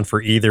be down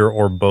for either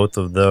or both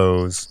of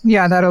those.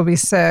 Yeah, that'll be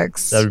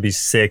 6. That would be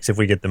 6 if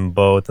we get them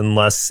both,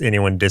 unless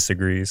anyone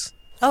disagrees.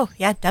 Oh,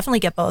 yeah, definitely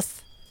get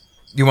both.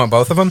 You want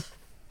both of them?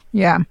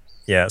 Yeah.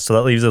 Yeah. So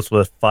that leaves us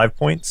with 5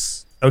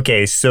 points.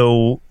 Okay.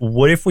 So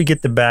what if we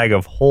get the bag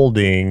of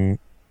holding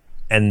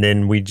and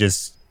then we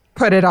just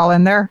put it all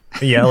in there?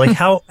 Yeah. Like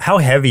how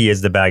heavy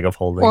is the bag of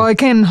holding? Well, it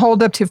can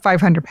hold up to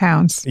 500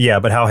 pounds. Yeah.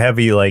 But how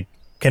heavy, like,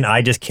 can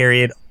I just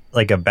carry it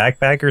like a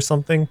backpack or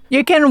something?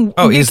 You can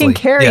easily.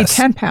 Carry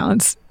 10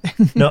 pounds.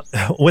 No,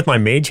 with my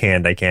mage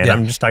hand I can. Yeah.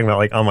 I'm just talking about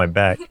like on my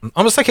back.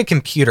 Almost like a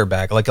computer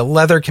bag, like a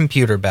leather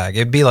computer bag.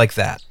 It'd be like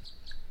that.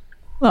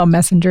 Little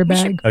messenger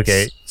bag.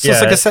 Okay. So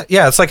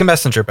it's like a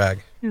messenger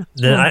bag.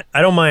 Then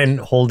I don't mind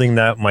holding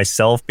that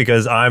myself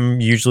because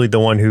I'm usually the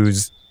one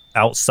who's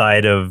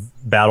outside of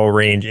battle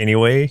range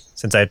anyway,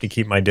 since I have to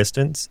keep my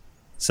distance.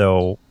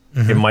 So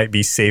it might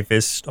be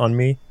safest on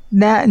me.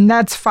 And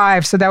that's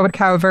 5, so that would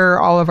cover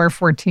all of our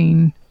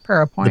 14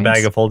 para points. The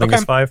bag of holding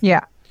is 5?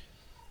 Yeah.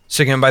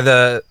 So you're gonna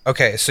buy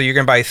you're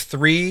gonna buy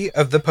 3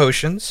 of the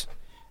potions.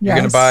 You're Yes.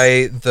 gonna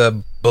buy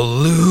the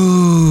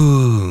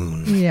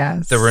balloon.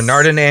 Yes. The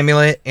Renardin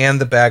amulet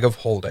and the bag of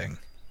holding.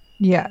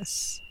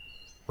 Yes.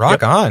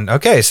 Rock on.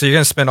 Okay, so you're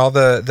gonna spend all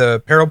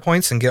the peril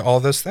points and get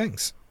all those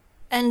things.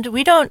 And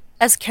we don't,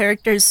 as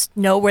characters,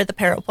 know where the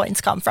peril points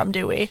come from,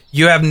 do we?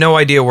 You have no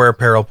idea where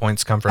peril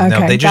points come from. No,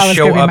 Okay, they that just was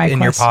show gonna be up my in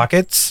your question.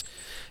 pockets.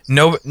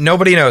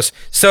 Nobody knows.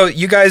 So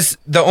you guys,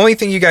 the only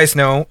thing you guys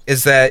know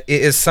is that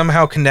it is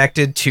somehow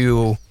connected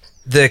to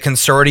the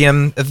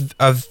consortium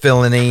of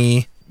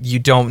villainy. You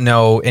don't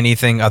know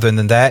anything other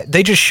than that.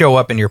 They just show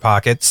up in your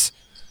pockets.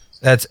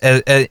 That's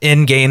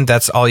in game.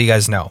 That's all you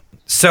guys know.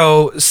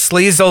 So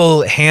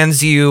Sleazel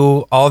hands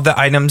you all the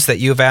items that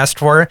you've asked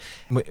for.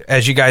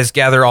 As you guys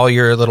gather all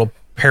your little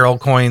peril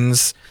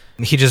coins.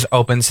 He just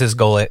opens his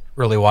gullet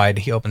really wide.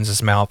 He opens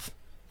his mouth.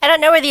 I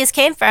don't know where these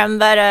came from,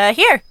 but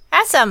here,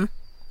 have some.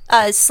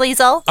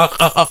 Sleazel.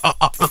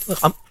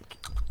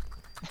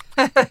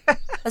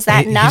 Was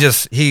that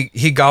enough?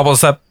 He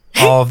gobbles up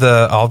all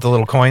the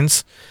little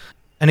coins,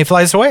 and he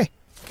flies away.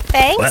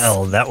 Thanks.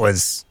 Well, that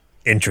was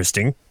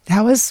interesting.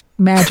 That was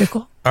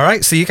magical. All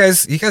right, so you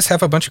guys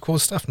have a bunch of cool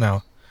stuff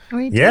now.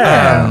 We did.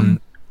 Yeah.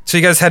 So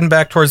you guys heading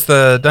back towards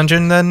the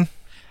dungeon then?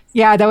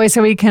 Yeah, that way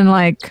so we can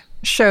like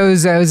show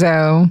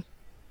Zozo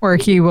where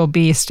he will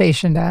be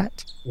stationed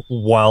at.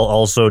 While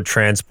also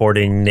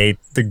transporting Nate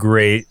the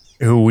Great,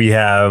 who we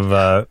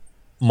have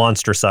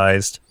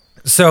monster-sized.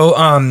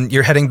 So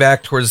you're heading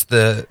back towards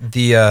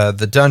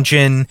the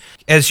dungeon.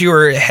 As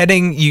you're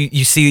heading,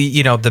 you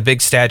see, the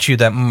big statue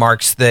that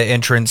marks the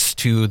entrance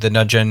to the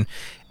dungeon,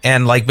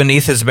 and like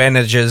beneath his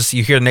bandages,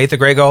 you hear Nate the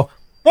Great go,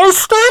 My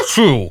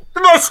statue!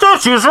 My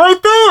statue's right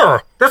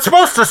there! That's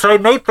supposed to say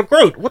Nate the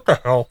Great. What the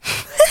hell?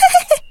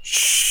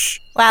 Shh.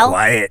 Well,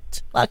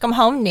 Quiet. welcome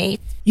home, Nate.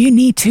 You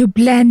need to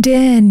blend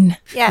in.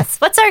 Yes.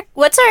 What's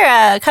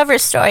our cover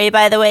story,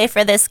 by the way,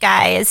 for this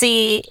guy? Is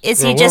he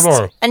just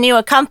a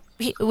new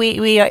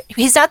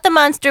he's not the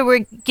monster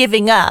we're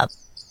giving up,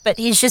 but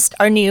he's just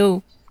our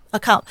new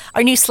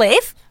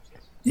slave?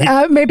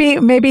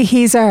 Maybe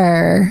he's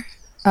our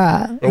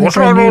What's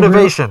my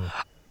motivation?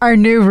 our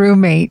new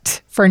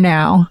roommate for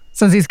now,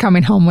 since he's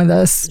coming home with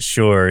us.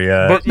 Sure,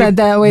 yeah. But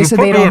That way, you so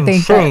put they me don't in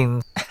think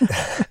chains.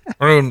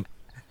 I mean,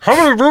 how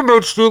many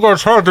roommates do you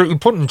guys have that you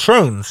put in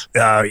chains?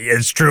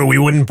 It's true. We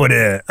wouldn't put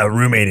a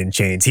roommate in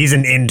chains. He's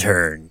an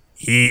intern.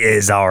 He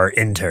is our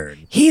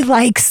intern. he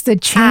likes the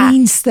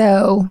chains,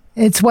 though.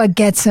 It's what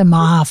gets him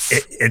off.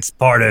 It's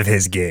part of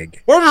his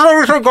gig. Why does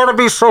everything gotta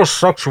be so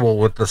sexual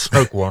with the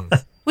snake one?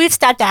 We've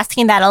stopped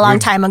asking that a long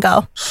time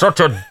ago. Such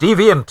a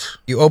deviant.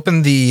 you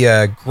open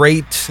the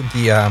grate,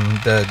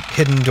 the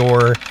hidden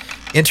door,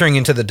 entering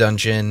into the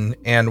dungeon,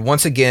 and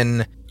once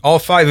again, all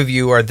 5 of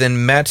you are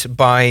then met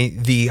by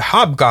the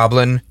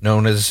hobgoblin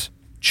known as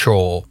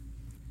Chol.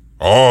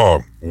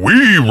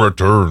 We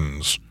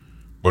returns,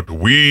 but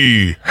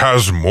we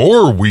has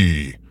more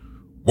we.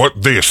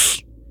 What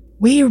this?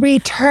 We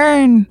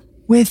return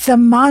with the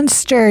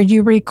monster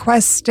you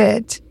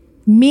requested.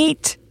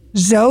 Meet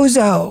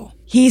Zozo.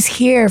 He's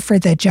here for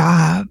the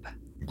job.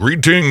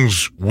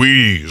 Greetings,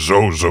 we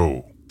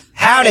Zozo.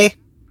 Howdy.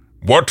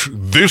 What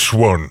this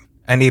one?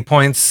 And he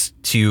points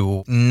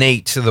to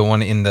Nate, the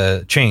one in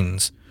the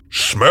chains.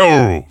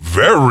 Smell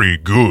very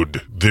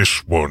good,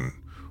 this one.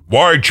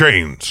 Why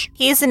chains?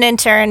 He's an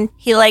intern.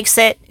 He likes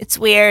it. It's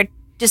weird.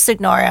 Just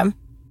ignore him.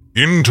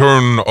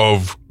 Intern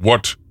of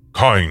what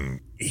kind?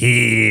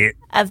 He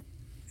Of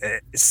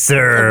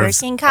serves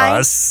the working kind?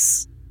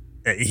 us.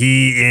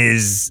 He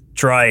is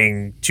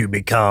trying to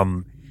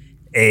become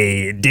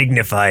a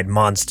dignified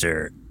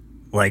monster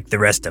like the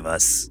rest of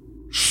us.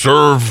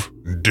 Serve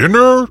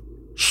dinner?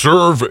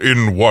 Serve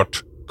in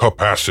what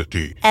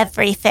capacity?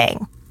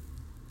 Everything.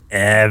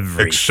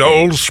 Everything.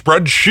 Excel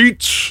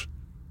spreadsheets?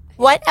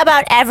 What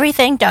about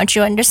everything? Don't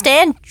you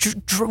understand?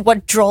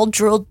 What droll,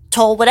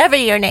 toll, whatever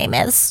your name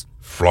is.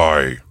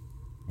 Fly.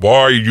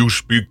 Why you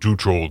speak to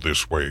Troll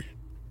this way?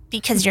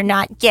 Because you're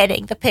not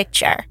getting the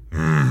picture.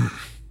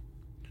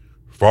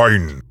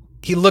 Fine.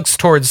 He looks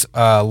towards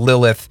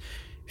Lilith,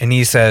 and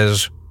he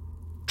says,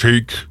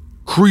 Take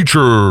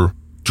creature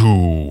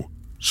to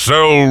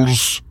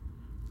cells.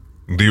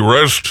 The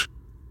rest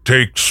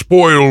take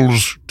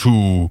spoils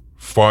to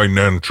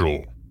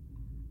financial.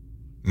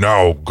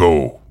 Now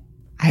go.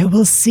 I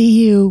will see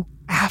you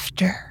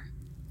after.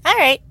 All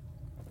right.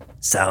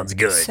 Sounds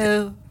good.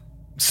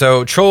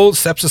 So Chol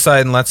steps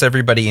aside and lets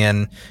everybody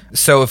in.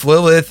 So if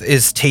Lilith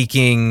is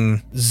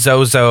taking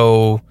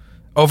Zozo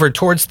over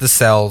towards the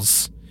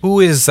cells, who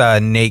is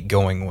Nate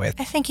going with?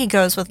 I think he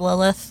goes with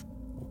Lilith.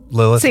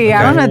 Lilith? See,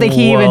 I don't know that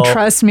he even Well-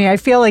 trusts me. I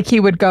feel like he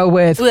would go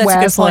with Ooh, that's a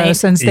good Weslow point.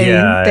 since they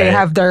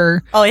have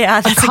their Oh yeah,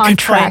 that's a good point.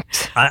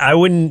 contract. I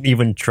wouldn't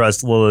even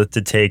trust Lilith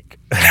to take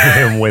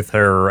him with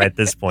her at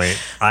this point.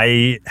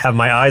 I have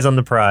my eyes on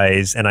the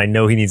prize, and I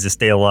know he needs to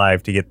stay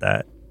alive to get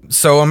that.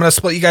 So I'm going to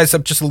split you guys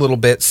up just a little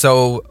bit.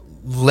 So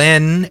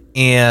Len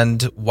and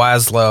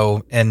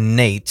Waslow and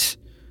Nate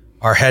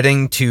are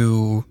heading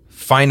to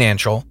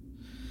Financial,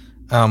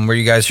 where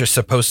you guys are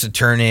supposed to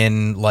turn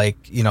in, like,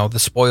 the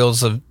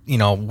spoils of,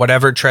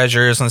 whateve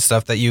treasures and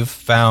stuff that you've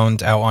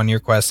found out on your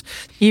quest.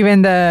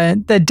 Even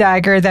the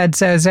dagger that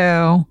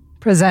Zozo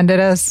presented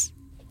us.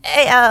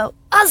 Hey,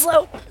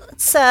 Oslo,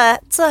 let's have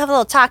a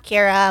little talk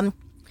here.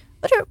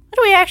 What are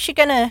we actually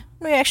gonna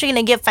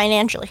give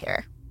Financial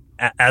here?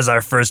 As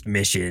our first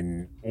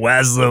mission,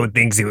 Waslow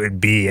thinks it would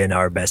be in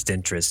our best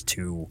interest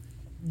to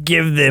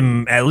give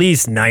them at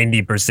least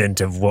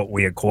 90% of what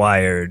we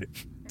acquired,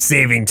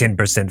 saving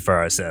 10% for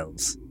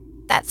ourselves.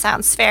 That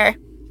sounds fair.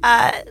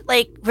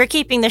 We're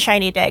keeping the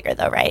shiny dagger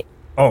though, right?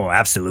 Oh,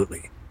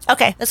 absolutely.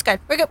 Okay, that's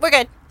good. We're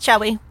good. Shall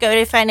we go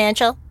to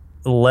Financial?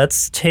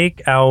 Let's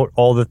take out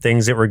all the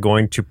things that we're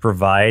going to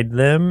provide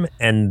them,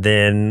 and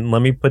then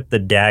let me put the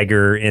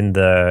dagger in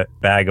the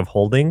bag of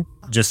holding.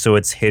 just so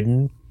it's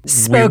hidden.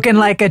 Spoken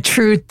like a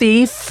true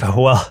thief.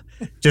 Well,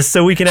 just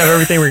so we can have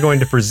everything we're going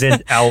to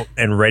present out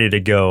and ready to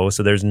go,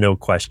 so there's no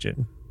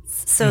question.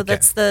 So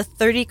that's the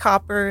 30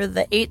 copper,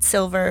 the 8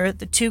 silver,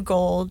 the 2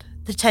 gold,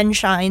 the 10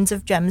 shines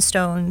of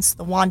gemstones,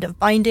 the wand of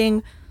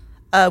binding.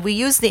 We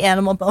use the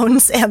animal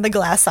bones and the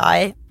glass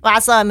eye.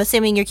 Laszlo, I'm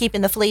assuming you're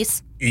keeping the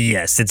fleece.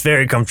 Yes, it's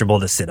very comfortable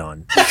to sit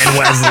on. And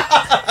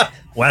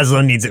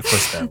Laszlo needs it for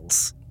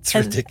spells. It's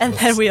ridiculous. And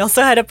then we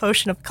also had a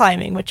potion of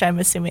climbing, which I'm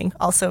assuming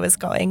also is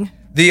going.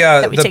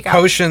 The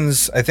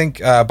potions, I think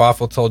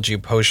Boffel told you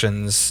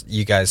potions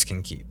you guys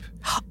can keep.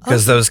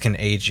 Because those can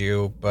aid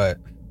you, but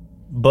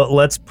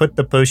let's put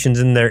the potions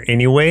in there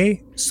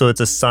anyway, so it's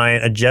a sign,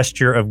 a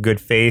gesture of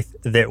good faith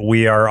that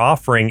we are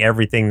offering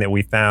everything that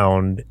we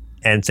found.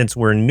 And since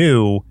we're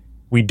new,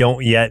 we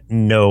don't yet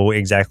know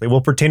exactly.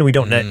 We'll pretend we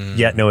don't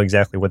yet know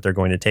exactly what they're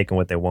going to take and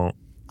what they won't.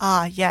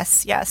 Ah,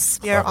 yes.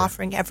 We are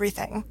offering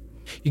everything.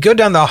 you go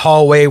down the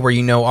hallway where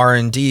you know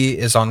R&D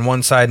is on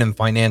one side and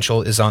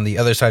financial is on the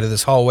other side of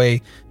this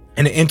hallway.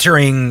 And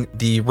entering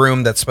the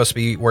room that's supposed to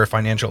be where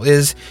financial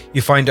is,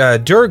 you find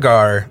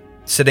Durgar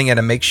sitting at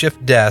a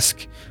makeshift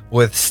desk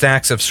with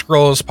stacks of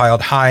scrolls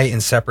piled high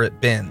in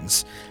separate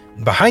bins.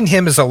 Behind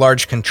him is a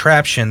large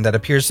contraption that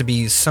appears to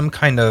be some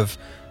kind of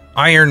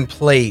iron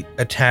plate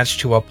attached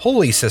to a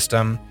pulley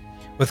system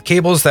with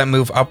cables that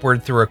move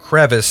upward through a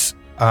crevice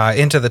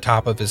into the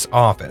top of his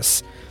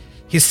office.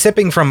 He's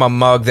sipping from a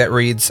mug that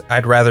reads,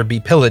 "I'd rather be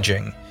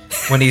pillaging,"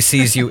 when he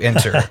sees you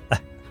enter.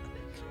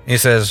 He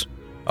says,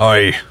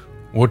 "Aye,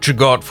 what you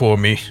got for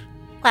me?"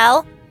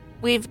 Well,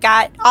 we've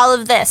got all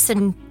of this,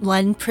 and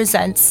Len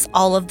presents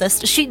all of this.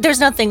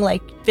 There's nothing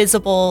like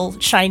visible,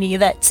 shiny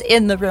that's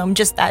in the room,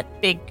 just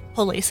that big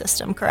pulley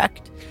system,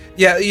 correct?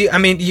 Yeah, I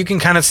mean, you can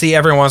kind of see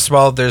every once in a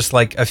while there's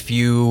like a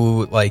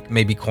few like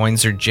maybe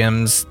coins or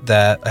gems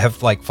that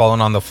have like fallen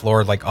on the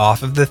floor like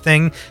off of the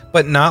thing,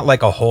 but not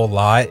like a whole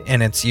lot,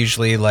 and it's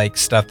usually like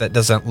stuff that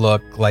doesn't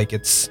look like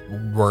it's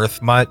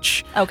worth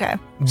much. Okay.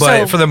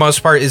 But for the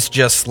most part, it's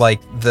just like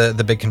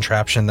the big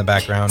contraption in the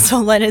background. So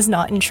Len is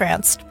not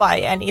entranced by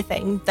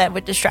anything that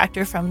would distract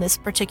her from this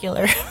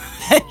particular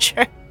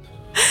venture.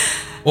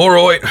 All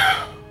right,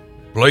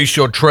 place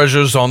your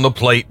treasures on the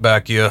plate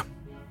back here.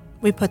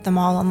 We put them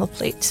all on the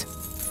plate.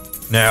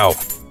 Now,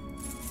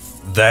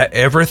 that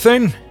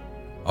everything?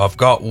 I've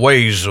got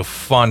ways of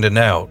finding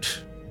out.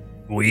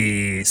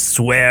 We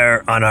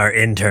swear on our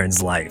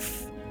intern's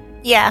life.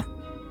 Yeah.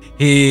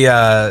 He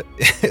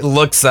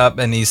looks up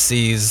and he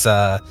sees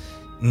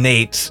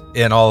Nate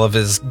in all of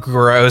his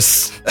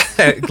gross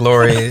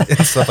glory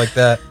and stuff like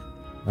that.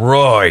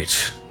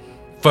 Right.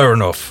 Fair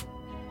enough.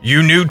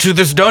 You new to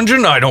this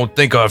dungeon? I don't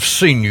think I've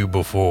seen you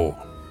before.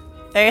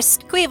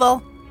 First,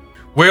 Queevil.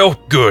 Well,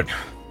 good.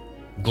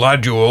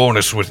 Glad you were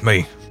honest with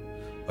me.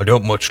 I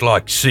don't much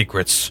like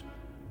secrets.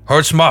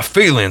 Hurts my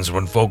feelings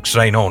when folks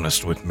ain't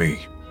honest with me.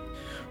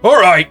 All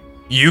right,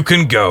 you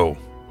can go.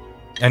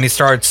 And he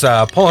starts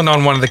pulling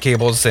on one of the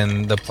cables,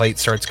 and the plate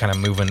starts kind of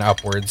moving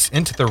upwards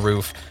into the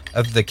roof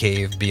of the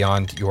cave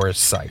beyond your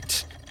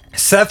sight.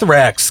 Seth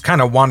Rex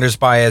kind of wanders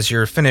by as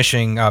you're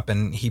finishing up,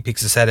 and he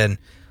peeks his head in.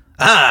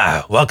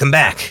 "Ah, welcome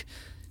back.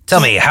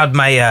 Tell me, how'd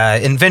my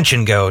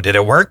invention go? Did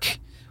it work?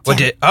 What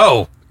did?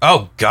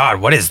 Oh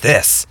God, what is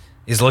this?"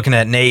 He's looking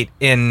at Nate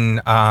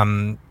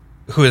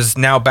who is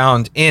now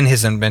bound in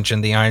his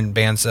invention, the iron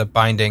bands of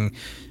binding.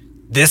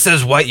 "This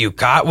is what you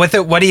got with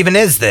it? What even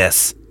is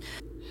this?"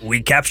 We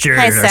captured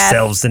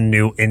ourselves a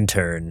new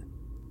intern.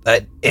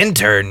 An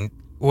intern?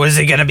 What is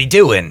he gonna be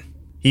doing?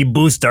 He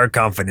boosts our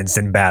confidence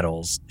in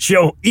battles.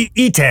 Show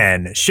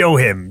Etan, show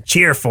him,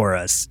 cheer for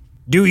us.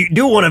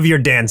 Do one of your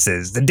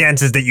dances, the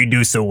dances that you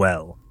do so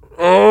well.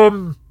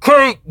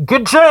 Okay,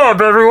 good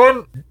job,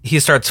 everyone. He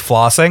starts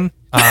flossing.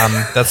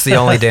 That's the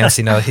only dance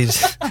he knows.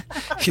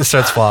 He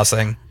starts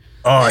flossing.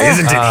 Oh,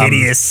 isn't it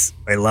hideous?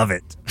 I love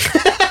it.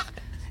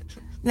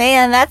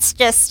 Man, that's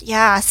just,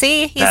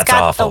 see? He's That's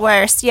got awful. the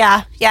worst.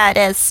 Yeah, it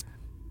is.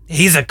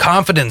 He's a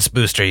confidence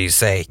booster, you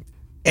say.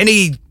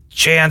 Any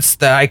chance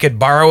that I could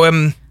borrow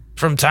him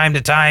from time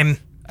to time?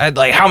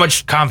 How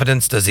much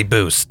confidence does he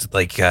boost?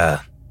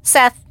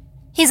 Seth,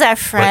 he's our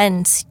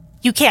friend.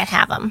 You can't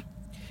have him.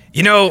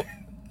 You know,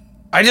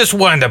 I just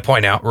wanted to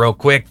point out real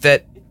quick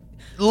that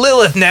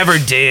Lilith never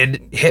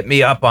did hit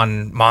me up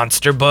on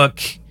Monster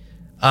Book.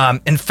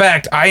 In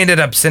fact, I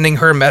ended up sending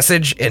her a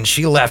message and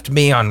she left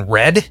me on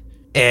red,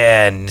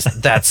 and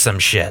that's some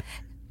shit.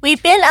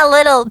 We've been a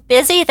little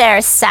busy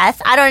there,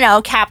 Seth. I don't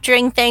know,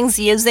 capturing things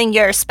using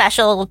your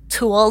special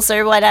tools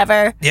or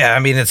whatever. Yeah, I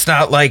mean, it's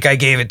not like I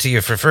gave it to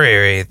you for free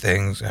or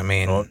anything. I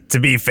mean... Well, to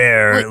be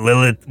fair,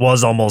 Lilith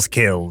was almost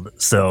killed,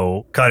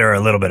 so cut her a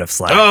little bit of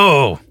slack.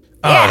 Oh,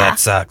 Yeah. that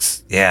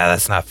sucks. Yeah,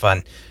 that's not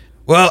fun.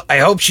 Well, I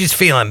hope she's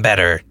feeling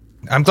better.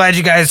 I'm glad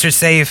you guys are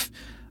safe.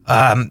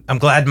 I'm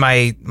glad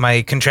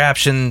my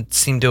contraption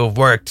seemed to have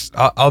worked.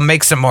 I'll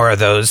make some more of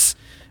those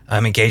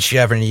in case you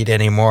ever need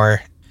any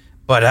more.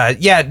 But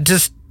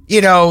just,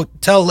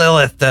 tell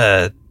Lilith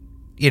to,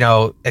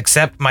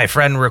 accept my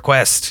friend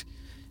request,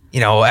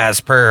 as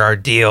per our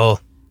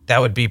deal. That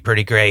would be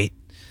pretty great.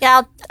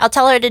 Yeah, I'll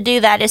tell her to do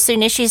that as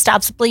soon as she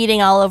stops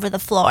bleeding all over the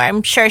floor.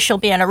 I'm sure she'll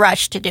be in a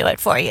rush to do it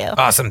for you.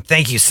 Awesome.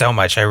 Thank you so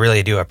much. I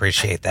really do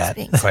appreciate that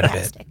Being quite a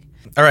bit. sarcastic.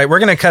 All right, we're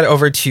going to cut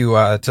over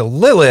to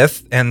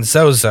Lilith and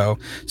Zozo.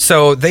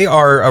 So they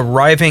are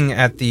arriving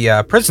at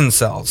the prison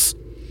cells,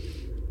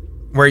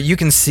 where you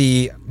can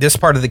see this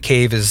part of the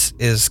cave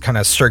is kind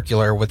of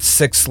circular with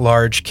 6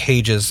 large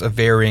cages of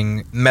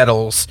varying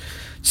metals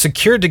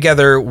secured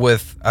together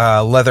with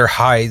leather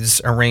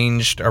hides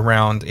arranged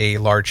around a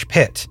large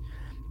pit.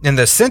 In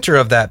the center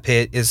of that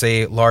pit is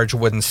a large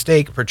wooden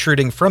stake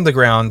protruding from the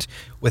ground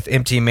with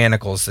empty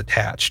manacles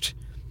attached.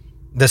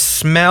 The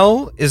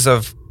smell is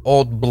of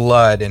old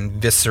blood and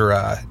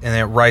viscera, and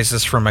it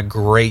rises from a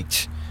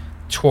grate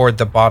toward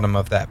the bottom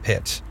of that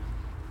pit.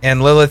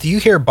 And Lilith, you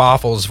hear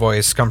Boffel's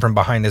voice come from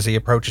behind as he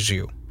approaches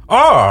you.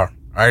 Ah,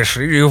 I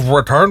see you've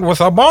returned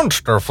with a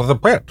monster for the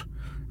pit.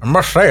 I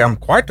must say I'm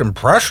quite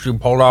impressed you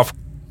pulled off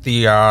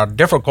the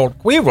difficult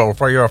Queevil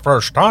for your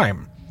first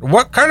time.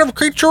 What kind of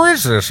creature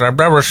is this? I've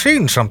never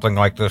seen something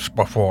like this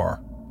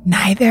before.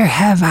 Neither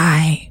have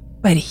I,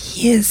 but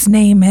his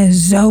name is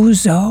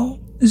Zozo.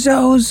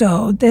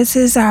 Zozo, this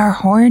is our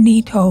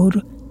horny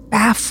toad,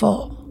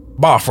 Baffle.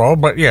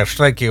 Boffle, but yes,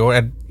 thank you,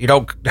 and you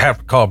don't have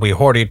to call me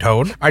Horny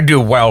Toad. I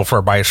do well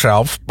for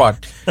myself,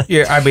 but,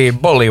 yeah, I mean,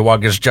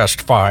 Bullywug is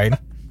just fine.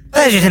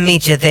 Pleasure to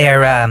meet you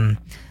there,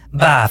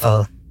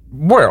 Baffle.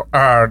 Well,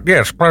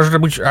 yes, pleasure to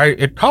meet you.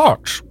 It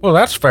talks. Well,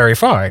 that's very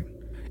fine.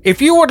 If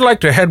you would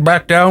like to head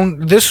back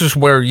down, this is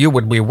where you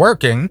would be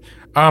working.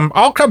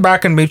 I'll come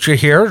back and meet you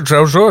here,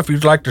 Zozo, if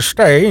you'd like to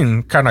stay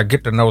and kind of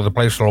get to know the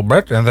place a little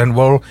bit, and then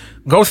we'll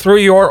go through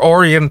your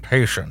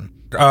orientation.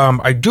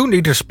 I do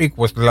need to speak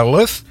with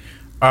Lilith,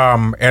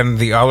 and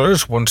the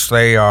others once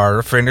they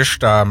are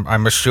finished.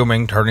 I'm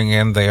assuming turning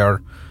in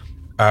their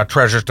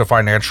treasures to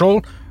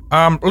financial.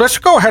 Let's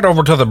go head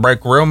over to the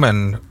break room,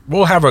 and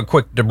we'll have a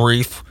quick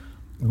debrief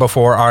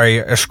before I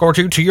escort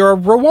you to your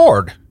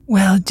reward.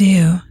 Will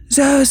do.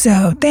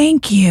 Zozo,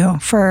 thank you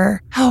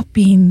for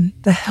helping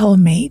the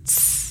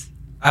Hellmates.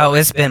 Oh,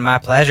 it's been my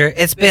pleasure.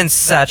 It's been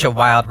such a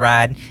wild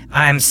ride.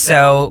 I'm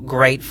so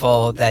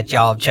grateful that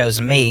y'all have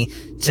chosen me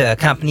to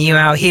accompany you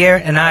out here,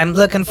 and I'm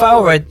looking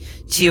forward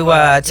to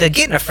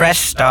getting a fresh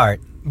start.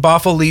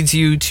 Boffle leads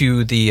you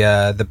to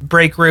the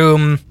break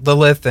room,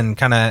 Lilith, and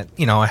kind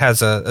of,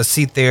 has a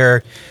seat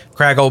there.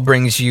 Craggle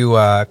brings you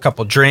a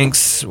couple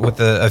drinks with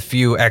a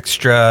few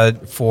extra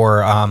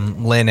for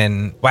Lynn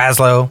and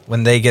Wazlow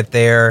when they get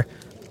there,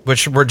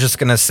 which we're just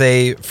going to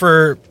say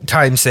for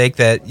time's sake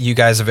that you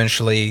guys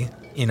eventually,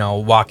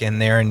 walk in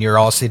there and you're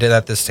all seated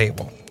at this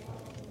table.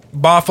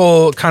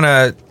 Boffle kind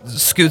of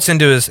scoots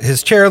into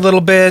his chair a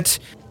little bit,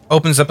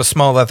 opens up a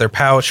small leather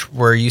pouch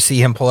where you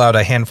see him pull out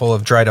a handful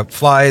of dried up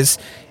flies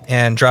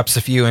and drops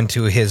a few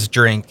into his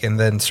drink and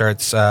then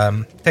starts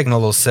taking a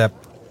little sip.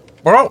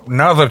 Well,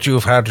 now that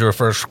you've had your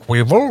first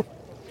Queevil,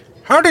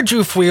 how did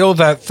you feel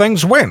that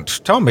things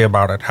went? Tell me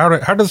about it. How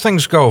did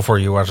things go for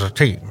you as a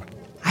team?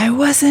 I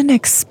wasn't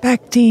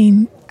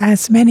expecting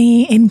as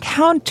many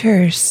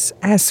encounters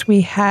as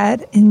we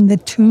had in the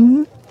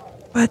tomb,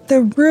 but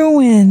the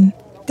ruin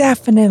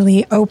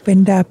definitely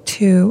opened up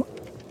to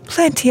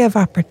plenty of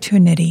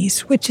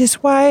opportunities, which is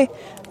why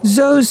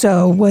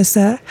Zozo was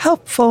a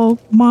helpful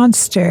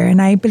monster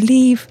and I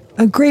believe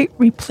a great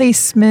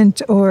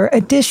replacement or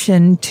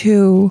addition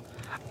to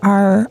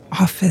our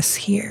office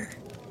here.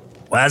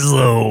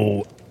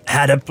 Wazlow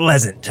had a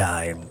pleasant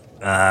time.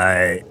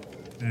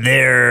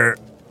 There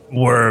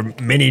were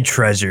many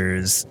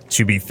treasures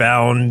to be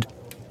found,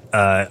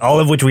 all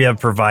of which we have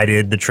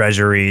provided the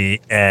treasury,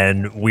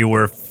 and we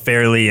were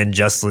fairly and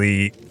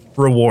justly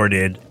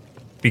rewarded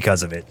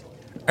because of it.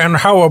 And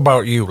how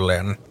about you,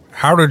 Lynn?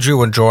 How did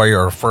you enjoy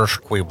your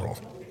first Queevil?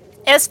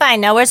 It was fine.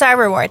 Now, where's our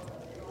reward?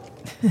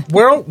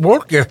 Well,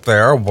 we'll get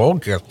there.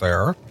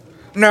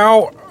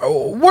 Now,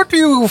 what do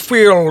you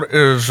feel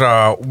is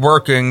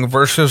working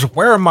versus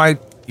where might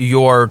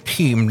your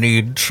team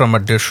need some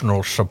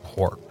additional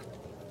support?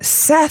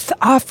 Seth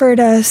offered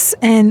us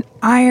an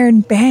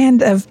iron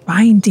band of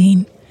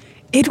binding.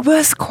 It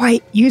was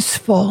quite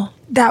useful.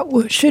 That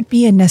should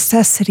be a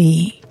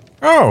necessity.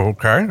 Oh,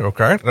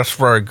 okay. That's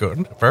very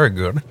good.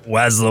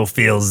 Wazlow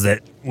feels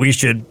that we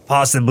should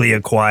possibly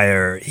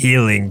acquire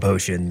healing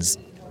potions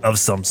of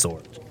some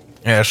sort.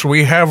 Yes,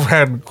 we have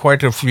had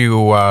quite a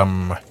few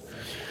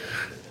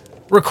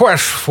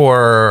requests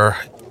for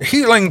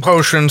healing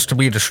potions to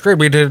be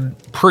distributed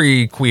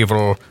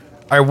pre-Queevil.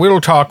 I will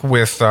talk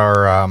with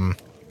our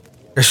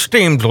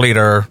esteemed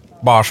leader,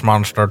 Boss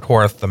Monster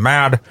Torth the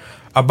Mad,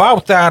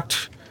 about that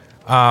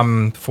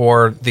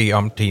for the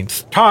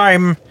umpteenth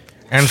time,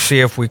 and see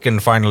if we can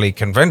finally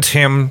convince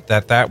him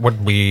that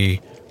would be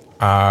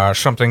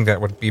something that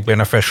would be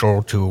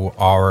beneficial to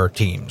our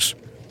teams.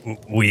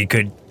 We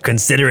could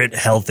consider it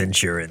health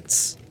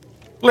insurance.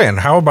 Lynn,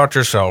 how about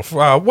yourself?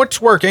 What's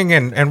working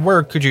and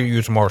where could you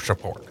use more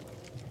support?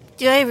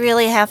 Do I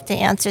really have to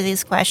answer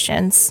these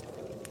questions?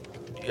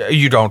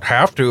 You don't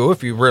have to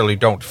if you really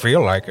don't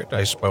feel like it,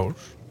 I suppose.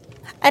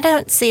 I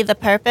don't see the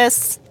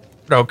purpose.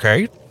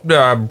 Okay.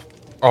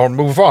 I'll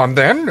move on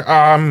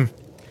then.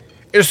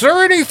 Is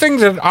there anything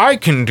that I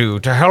can do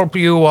to help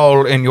you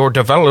all in your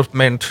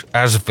development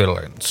as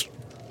villains?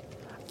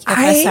 Give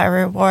us our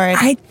reward.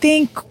 I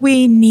think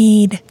we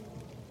need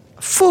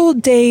full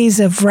days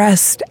of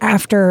rest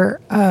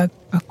after a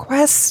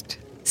quest.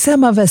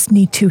 Some of us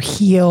need to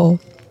heal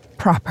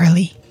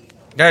properly.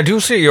 I do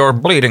see you're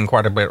bleeding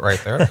quite a bit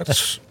right there.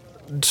 That's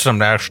some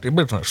nasty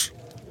business.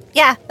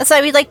 Yeah, that's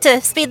why we'd like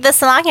to speed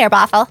this along here,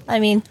 Boffle. I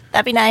mean,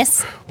 that'd be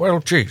nice. Well,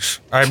 geez.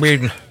 I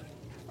mean,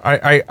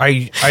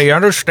 I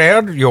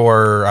understand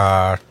your.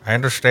 I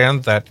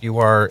understand that you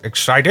are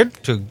excited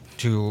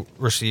to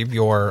receive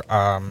your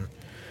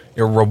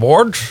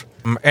rewards.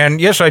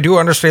 And yes, I do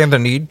understand the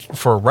need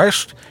for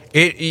rest.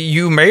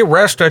 You may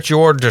rest at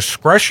your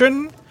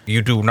discretion.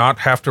 You do not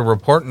have to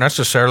report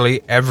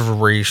necessarily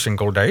every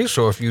single day.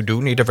 So if you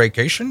do need a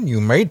vacation, you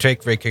may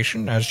take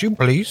vacation as you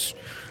please.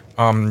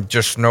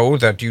 Just know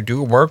that you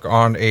do work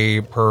on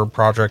a per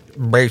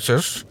project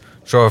basis.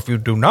 So if you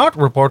do not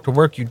report to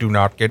work, you do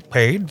not get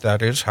paid.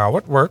 That is how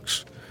it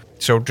works.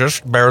 So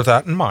just bear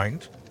that in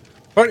mind.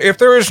 But if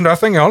there is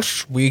nothing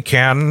else, we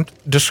can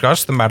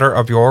discuss the matter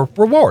of your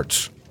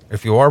rewards,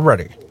 if you are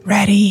ready.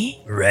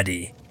 Ready?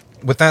 Ready.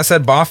 With that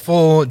said,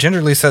 Boffle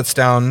gingerly sets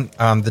down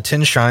the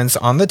tin shines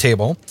on the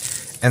table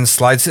and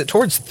slides it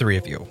towards the three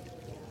of you.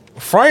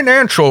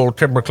 Financial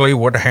typically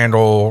would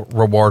handle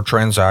reward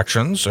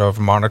transactions of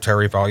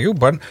monetary value,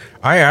 but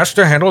I asked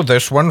to handle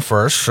this one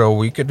first so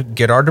we could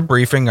get our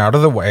debriefing out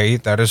of the way.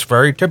 That is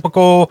very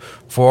typical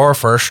for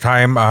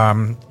first-time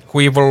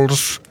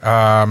Queevils,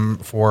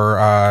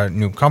 for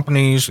new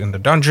companies in the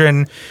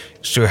dungeon,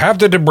 is to have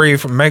the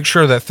debrief, make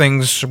sure that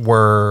things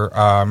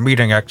were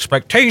meeting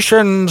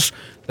expectations,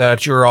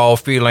 that you're all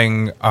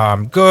feeling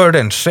good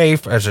and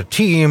safe as a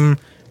team,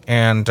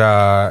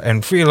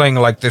 and feeling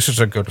like this is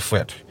a good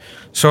fit.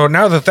 So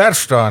now that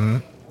that's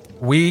done,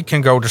 we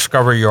can go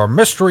discover your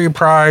mystery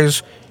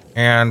prize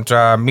and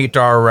meet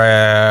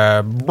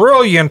our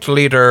brilliant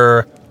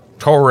leader,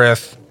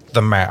 Torith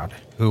the Mad,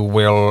 who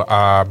will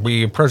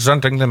be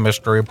presenting the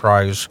mystery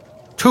prize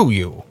to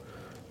you.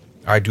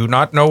 I do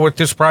not know what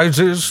this prize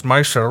is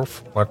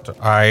myself, but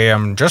I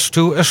am just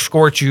to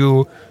escort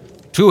you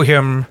to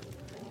him,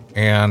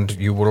 and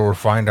you will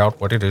find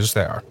out what it is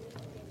there.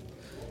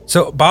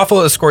 So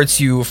Boffle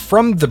escorts you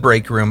from the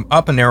break room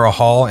up a narrow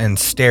hall and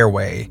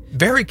stairway,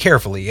 very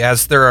carefully,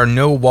 as there are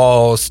no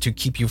walls to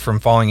keep you from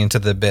falling into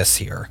the abyss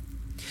here.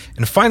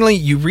 And finally,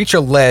 you reach a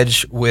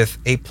ledge with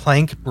a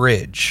plank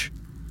bridge.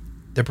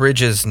 The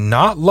bridge is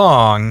not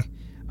long,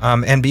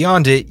 and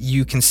beyond it,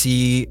 you can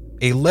see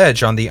a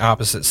ledge on the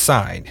opposite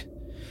side.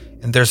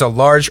 And there's a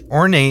large,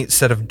 ornate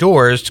set of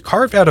doors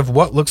carved out of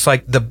what looks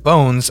like the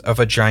bones of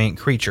a giant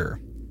creature.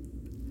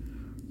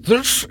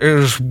 This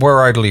is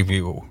where I'd leave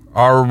you.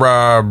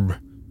 Our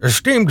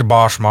esteemed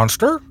boss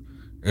monster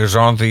is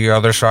on the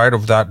other side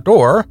of that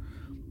door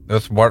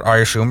with what I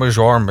assume is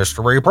your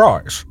mystery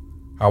prize.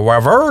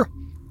 However,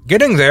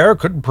 getting there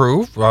could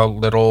prove a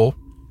little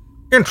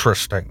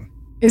interesting.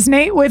 Is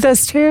Nate with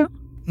us too?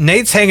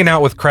 Nate's hanging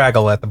out with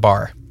Craggle at the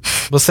bar.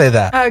 We'll say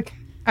that.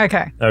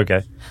 Okay.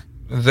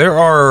 There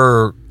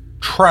are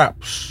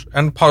traps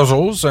and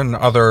puzzles and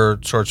other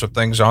sorts of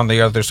things on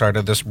the other side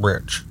of this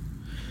bridge.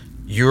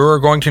 You're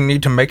going to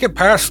need to make it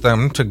past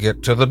them to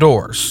get to the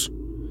doors.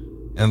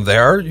 And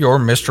there, your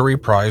mystery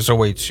prize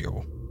awaits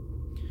you.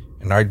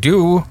 And I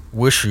do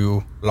wish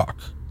you luck.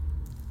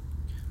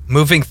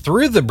 Moving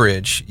through the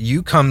bridge,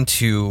 you come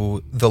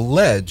to the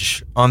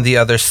ledge on the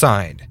other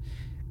side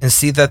and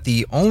see that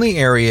the only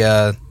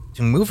area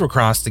to move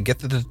across to get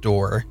to the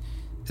door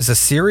is a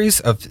series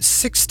of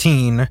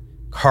 16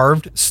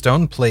 carved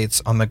stone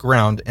plates on the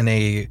ground in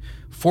a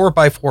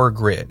 4x4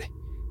 grid.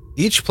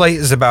 Each plate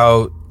is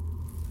about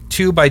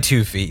 2 by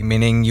 2 feet,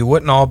 meaning you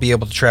wouldn't all be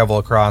able to travel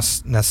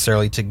across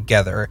necessarily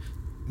together.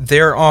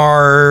 There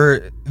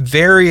are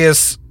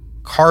various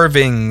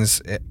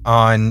carvings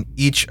on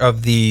each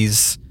of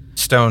these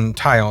stone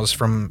tiles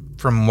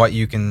from what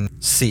you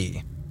can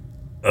see.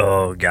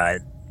 Oh,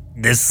 God.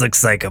 This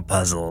looks like a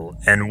puzzle,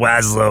 and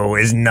Wazlo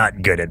is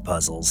not good at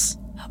puzzles.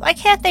 Why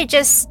can't they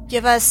just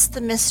give us the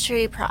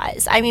mystery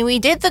prize? I mean, we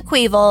did the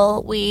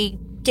Queevil. We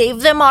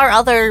gave them our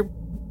other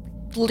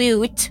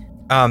loot.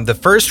 The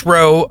first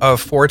row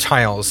of 4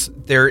 tiles,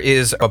 there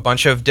is a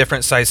bunch of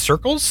different sized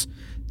circles.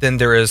 Then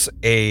there is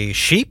a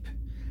sheep.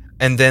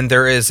 And then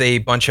there is a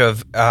bunch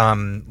of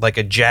like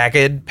a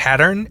jagged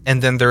pattern.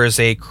 And then there is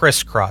a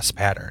crisscross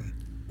pattern.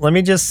 Let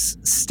me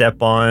just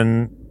step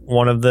on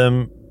one of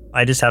them.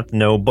 I just have to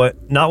know,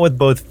 but not with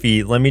both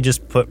feet. Let me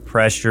just put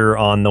pressure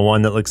on the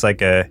one that looks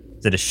like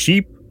is it a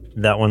sheep?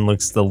 That one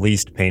looks the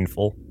least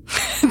painful.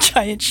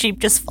 Giant sheep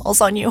just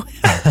falls on you.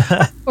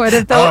 What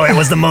if Oh, it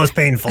was the most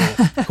painful.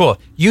 Cool.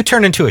 You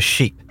turn into a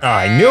sheep. Oh,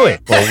 I knew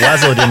it. Well,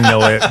 Wazlo didn't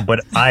know it,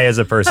 but I as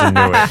a person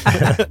knew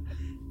it.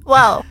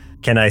 Whoa.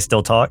 Can I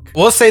still talk?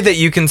 We'll say that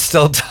you can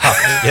still talk.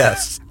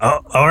 Yes.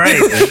 Oh, all right.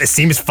 It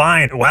seems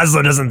fine.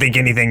 Wazlo doesn't think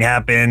anything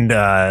happened.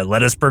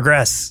 Let us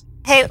progress.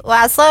 Hey,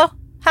 Wazlo,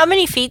 how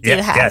many feet do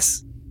you have?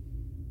 Yes.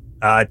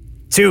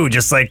 2,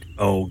 just like,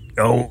 oh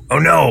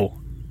no.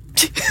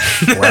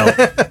 Well,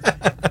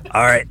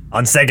 all right.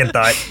 On second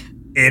thought,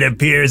 it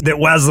appears that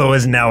Wazlo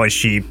is now a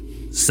sheep,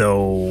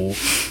 so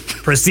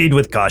proceed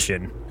with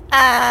caution.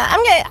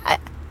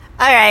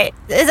 All right,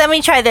 let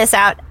me try this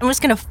out. I'm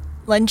just gonna.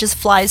 Len just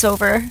flies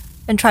over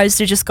and tries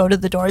to just go to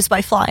the doors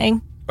by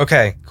flying.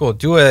 Okay, cool.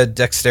 Do a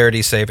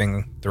dexterity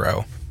saving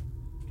throw.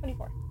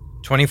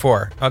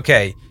 24.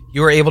 Okay,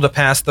 you were able to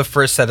pass the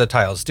first set of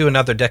tiles. Do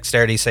another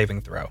dexterity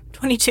saving throw.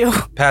 22.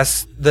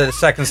 Pass the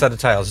second set of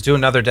tiles. Do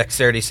another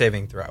dexterity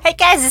saving throw. Hey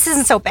guys, this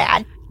isn't so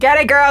bad. Get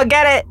it, girl,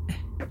 get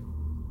it.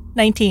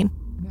 19.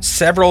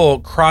 Several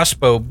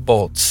crossbow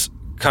bolts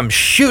come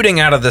shooting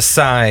out of the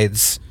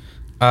sides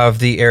of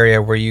the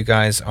area where you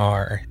guys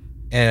are,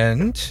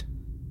 and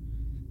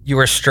you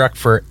are struck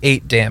for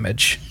 8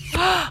 damage.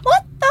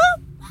 What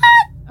the?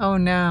 Oh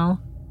no.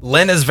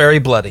 Lynn is very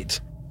bloodied.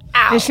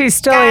 Ow. Is she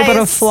still Guys,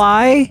 able to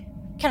fly?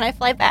 Can I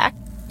fly back?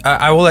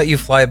 I will let you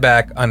fly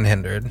back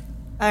unhindered.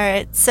 All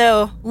right,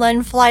 so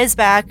Len flies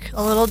back,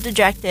 a little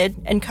dejected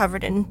and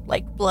covered in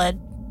like blood.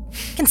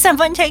 Can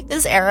someone take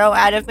this arrow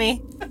out of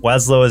me?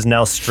 Wazlo is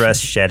now stress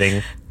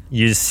shedding.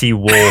 You just see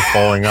wool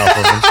falling off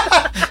of him.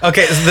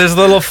 Okay, so there's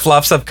little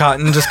fluffs of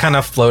cotton just kind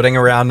of floating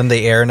around in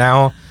the air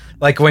now.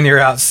 Like when you're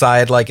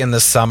outside, like in the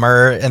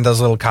summer, and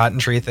those little cotton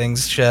tree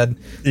things shed.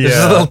 There's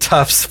just little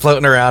tufts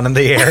floating around in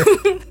the air.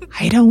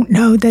 I don't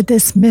know that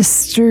this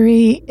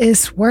mystery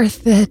is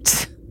worth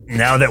it.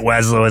 Now that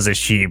Wazlo is a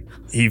sheep,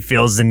 he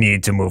feels the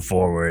need to move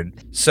forward.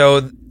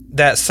 So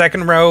that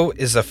second row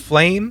is a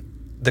flame,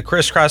 the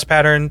crisscross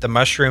pattern, the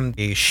mushroom,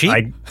 the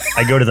sheep.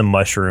 I go to the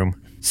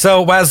mushroom.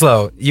 So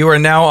Wazlo, you are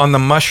now on the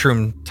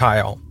mushroom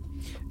tile.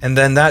 And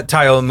then that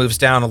tile moves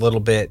down a little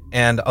bit,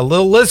 and a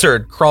little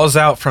lizard crawls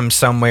out from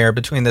somewhere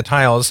between the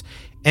tiles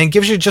and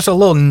gives you just a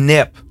little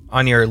nip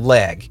on your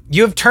leg.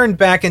 You have turned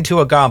back into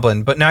a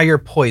goblin, but now you're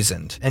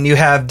poisoned, and you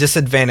have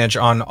disadvantage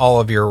on all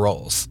of your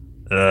rolls.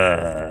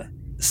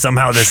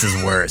 Somehow this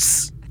is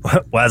worse.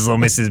 Wazlo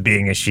misses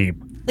being a sheep.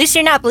 At least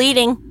you're not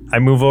bleeding. I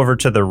move over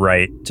to the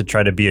right to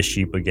try to be a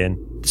sheep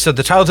again. So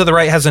the tile to the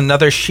right has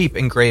another sheep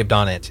engraved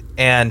on it,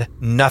 and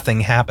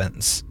nothing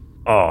happens.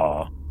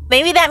 Aw.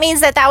 Maybe that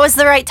means that was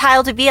the right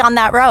tile to be on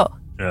that row.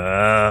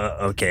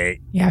 Okay.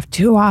 You have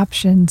 2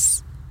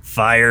 options.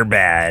 Fire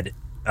bad.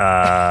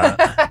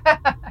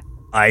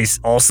 Ice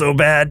also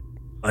bad?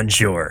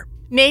 Unsure.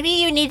 Maybe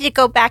you need to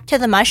go back to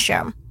the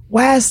mushroom.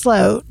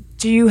 Wazlo,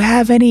 do you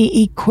have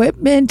any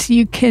equipment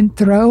you can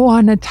throw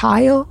on a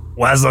tile?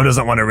 Wazlo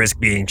doesn't want to risk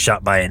being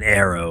shot by an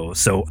arrow,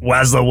 so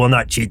Wazlo will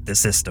not cheat the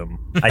system.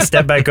 I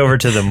step back over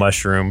to the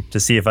mushroom to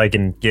see if I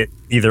can get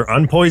either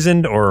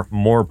unpoisoned or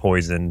more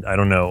poisoned. I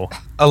don't know.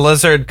 A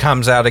lizard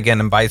comes out again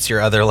and bites your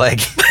other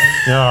leg.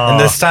 And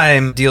this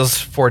time deals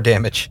 4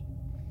 damage.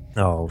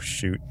 Oh,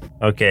 shoot.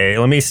 Okay,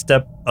 let me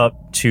step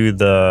up to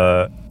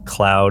the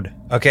cloud.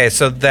 Okay,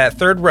 so that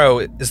third row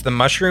is the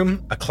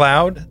mushroom, a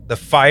cloud, the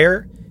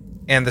fire,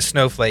 and the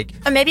snowflake.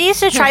 Or maybe you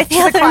should try the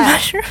other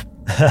mushroom.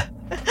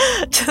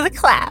 To the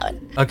cloud.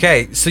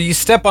 Okay, so you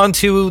step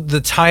onto the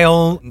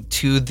tile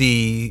to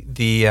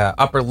the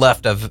upper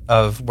left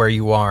of where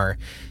you are,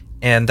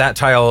 and that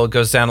tile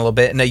goes down a little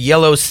bit, and a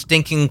yellow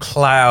stinking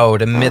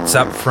cloud emits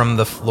up from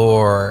the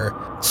floor.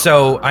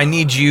 So I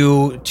need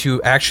you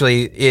to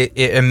actually,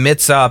 it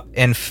emits up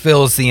and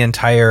fills the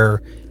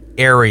entire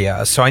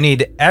area. So I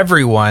need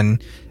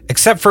everyone,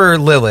 except for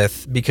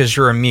Lilith, because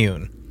you're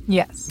immune,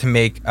 Yes. to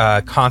make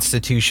a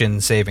Constitution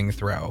saving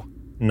throw.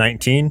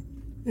 19?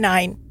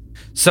 9.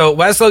 So,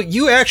 Wazlo,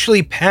 you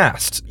actually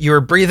passed. You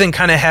were breathing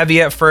kind of heavy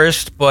at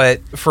first,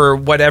 but for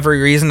whatever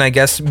reason, I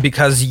guess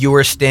because you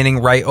were standing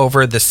right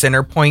over the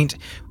center point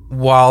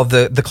while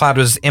the cloud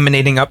was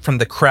emanating up from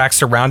the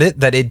cracks around it,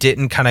 that it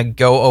didn't kind of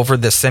go over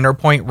the center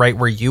point right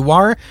where you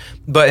are,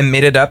 but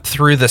emitted up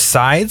through the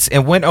sides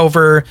and went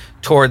over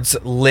towards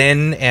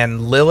Lynn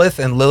and Lilith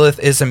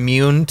is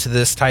immune to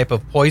this type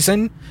of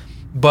poison.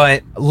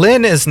 But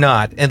Lynn is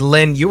not, and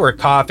Lynn, you are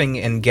coughing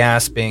and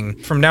gasping.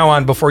 From now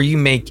on, before you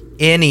make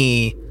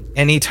any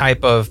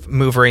type of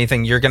move or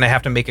anything, you're going to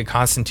have to make a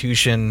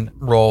Constitution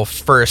roll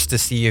first to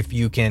see if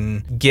you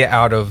can get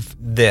out of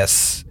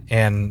this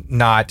and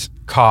not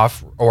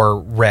cough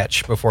or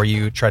retch before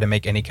you try to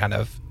make any kind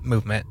of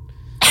movement.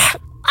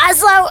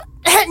 Oslo,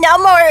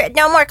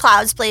 no more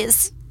clouds,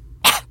 please.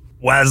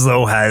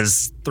 Wazlo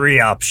has 3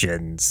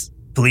 options.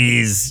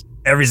 Please.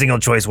 Every single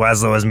choice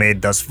Wazlo has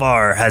made thus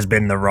far has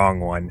been the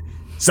wrong one.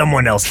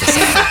 Someone else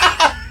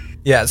decide.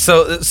 Yeah,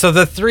 so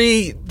the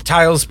 3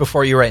 tiles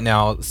before you right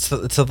now,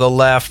 to the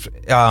left,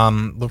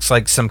 looks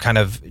like some kind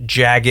of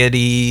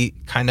jaggedy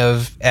kind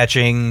of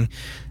etching.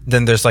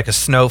 Then there's like a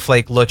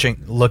snowflake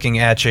looking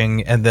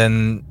etching, and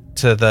then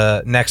to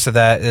the next to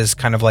that is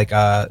kind of like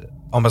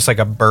almost like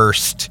a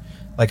burst,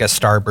 like a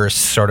starburst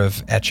sort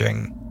of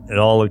etching. It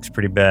all looks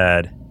pretty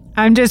bad.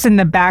 I'm just in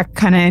the back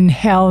kind of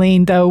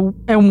inhaling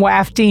and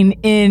wafting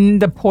in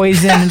the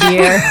poison in the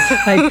air.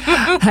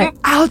 like,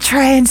 I'll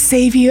try and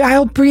save you.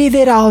 I'll breathe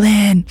it all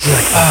in. You're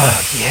like,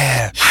 oh,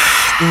 yeah.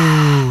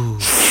 Ooh.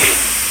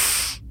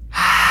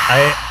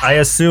 I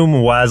assume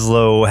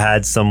Wazlo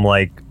had some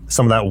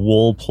of that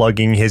wool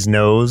plugging his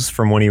nose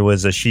from when he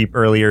was a sheep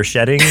earlier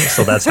shedding,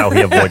 so that's how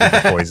he avoided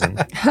the poison.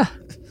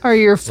 Or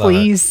your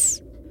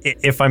fleas.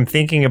 If I'm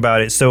thinking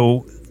about it,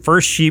 so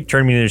first sheep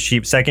turned me into a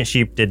sheep, second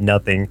sheep did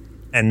nothing,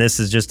 and this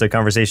is just a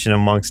conversation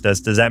amongst us.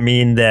 Does that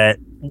mean that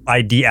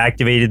I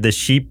deactivated the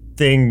sheep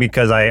thing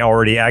because I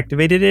already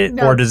activated it?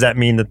 No. Or does that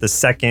mean that the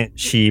second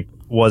sheep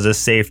was a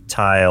safe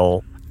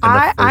tile and the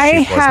first I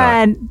sheep was not?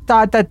 had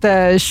thought that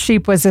the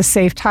sheep was a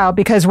safe tile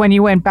because when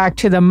you went back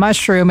to the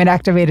mushroom, it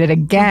activated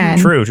again.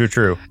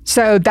 True.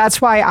 So that's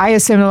why I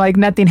assumed like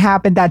nothing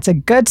happened. That's a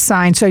good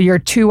sign. So your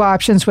two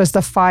options was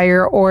the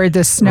fire or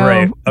the snow,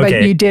 Right, but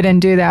okay. you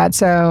didn't do that.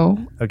 So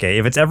Okay,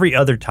 if it's every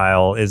other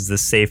tile is the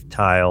safe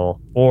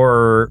tile,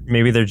 or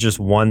maybe there's just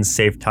one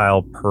safe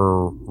tile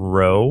per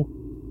row.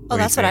 Oh,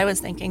 that's what I was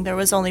thinking. There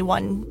was only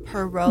one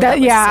per row.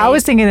 I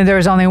was thinking that there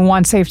was only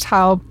one safe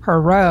tile per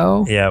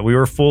row. Yeah, we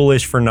were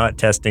foolish for not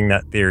testing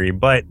that theory,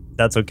 but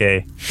that's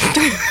okay.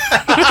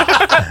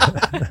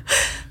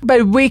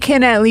 But we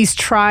can at least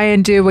try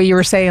and do what you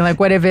were saying. Like,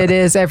 what if it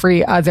is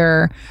every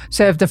other?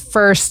 So if the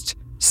first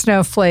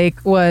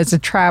snowflake was a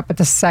trap, but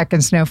the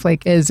second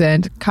snowflake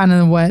isn't, kind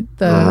of what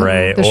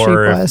the sheep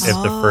or was. if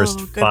the first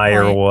good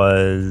fire point.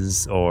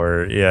 was,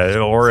 or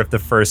if the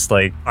first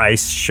like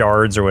ice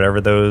shards or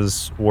whatever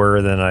those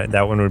were, then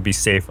that one would be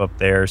safe up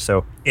there.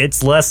 So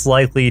it's less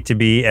likely to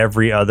be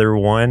every other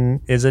one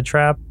is a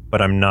trap, but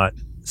I'm not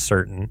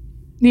certain.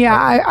 Yeah,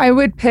 I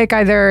would pick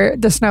either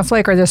the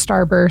snowflake or the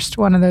starburst,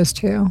 one of those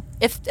two.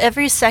 If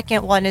every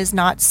second one is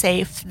not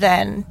safe,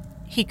 then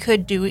he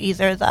could do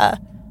either the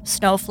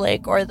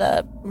snowflake or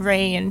the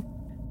rain.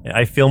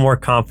 I feel more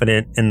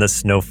confident in the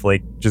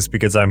snowflake just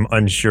because I'm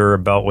unsure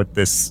about what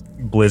this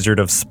blizzard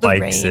of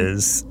spikes rain.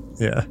 is.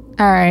 Yeah.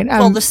 All right.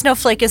 Well, the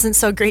snowflake isn't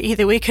so great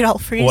either. We could all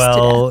freeze to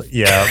Well, death.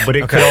 yeah, but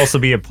it could also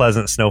be a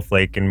pleasant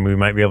snowflake and we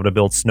might be able to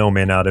build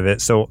snowmen out of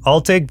it. So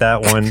I'll take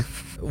that one.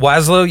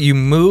 Wazlo, you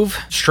move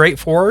straight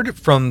forward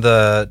from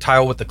the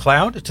tile with the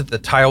cloud to the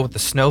tile with the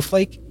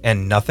snowflake,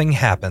 and nothing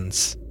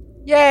happens.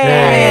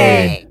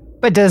 Yay!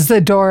 But does the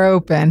door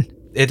open?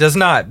 It does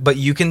not, but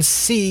you can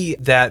see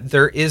that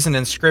there is an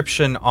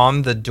inscription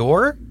on the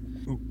door.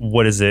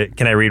 What is it?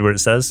 Can I read what it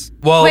says?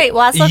 Well, Wait,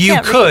 Wazlo you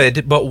can't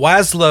could, but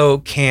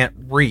Wazlo can't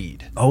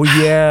read. Oh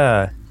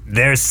yeah.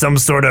 There's some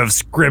sort of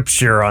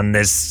scripture on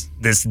this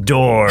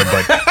door,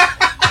 but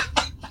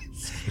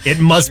it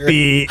must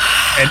be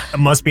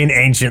an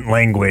ancient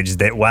language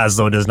that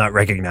Wazlo does not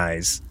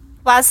recognize.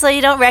 Wazlo,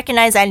 you don't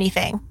recognize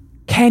anything.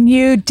 Can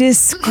you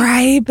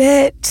describe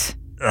it?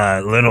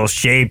 Little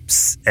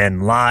shapes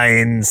and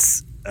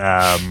lines.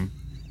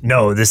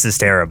 No, this is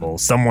terrible.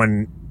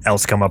 Someone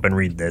else come up and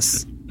read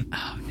this.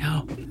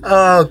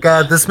 Oh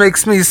God, this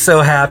makes me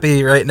so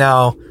happy right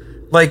now.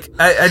 Like,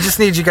 I just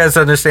need you guys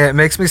to understand, it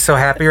makes me so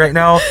happy right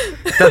now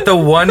that the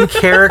one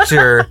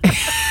character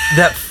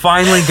that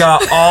finally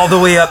got all the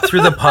way up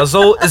through the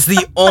puzzle is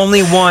the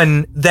only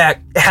one that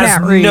has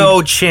Can't read.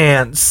 no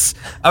chance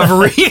of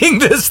reading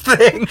this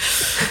thing.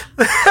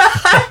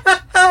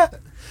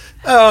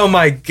 Oh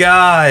my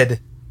God.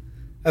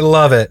 I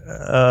love it.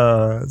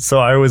 So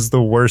I was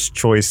the worst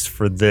choice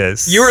for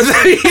this. You were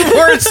the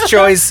worst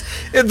choice.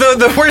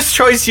 The worst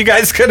choice you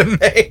guys could have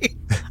made.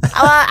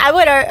 I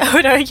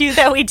would argue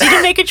that we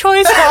didn't make a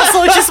choice.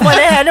 Wazlo just went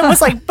ahead and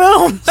was like,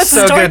 boom, let's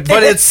So start good, but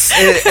this.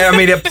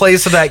 it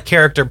plays to that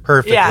character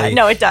perfectly. Yeah,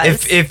 no, it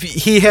does. If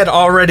he had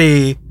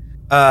already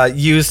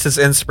used his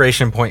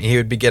inspiration point, he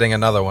would be getting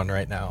another one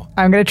right now.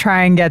 I'm going to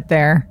try and get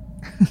there.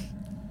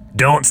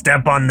 Don't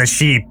step on the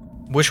sheep.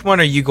 Which one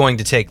are you going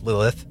to take,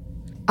 Lilith?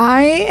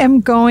 I am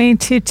going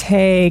to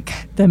take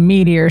the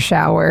meteor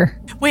shower.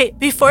 Wait,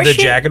 before The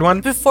she jagged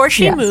one? Before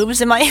she Yes.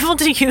 moves, am I able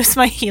to use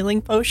my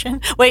healing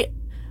potion? Wait,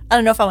 I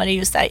don't know if I want to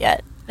use that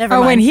yet. Never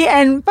Oh, mind.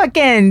 and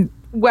fucking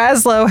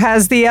Wazlo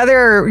has the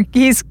other.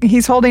 He's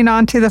holding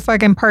on to the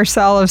fucking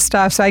parcel of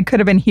stuff, so I could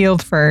have been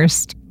healed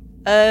first.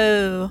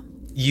 Oh,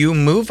 You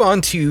move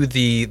onto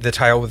the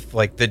tile with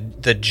like the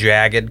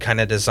jagged kind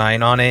of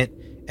design on it,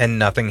 and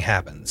nothing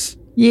happens.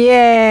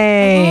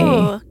 Yay!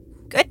 Ooh,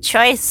 good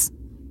choice.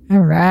 All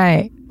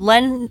right.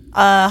 Len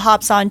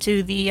hops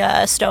onto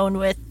the stone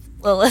with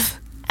Lilith.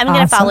 I'm gonna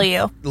Awesome. follow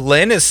you.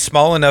 Lynn is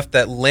small enough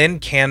that Lynn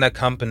can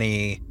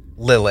accompany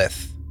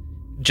Lilith.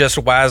 Just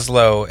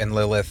Wazlo and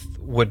Lilith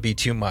would be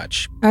too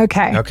much.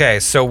 Okay. Okay,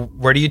 so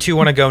where do you two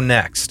want to go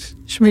next?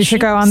 We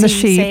should go on the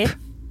Seems sheep. safe.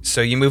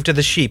 So you move to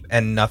the sheep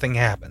and nothing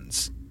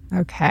happens.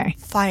 Okay.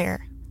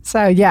 Fire.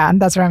 So yeah,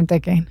 that's what I'm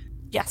thinking.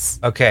 Yes.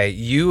 Okay,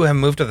 you have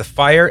moved to the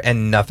fire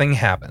and nothing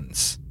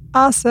happens.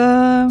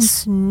 Awesome.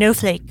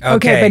 Snowflake.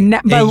 Okay,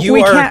 but you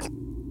we are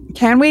can't.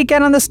 Can we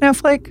get on the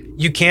snowflake?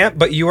 you can't,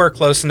 but you are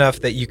close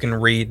enough that you can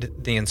read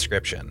the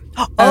inscription.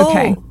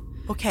 Okay.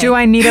 Okay. Do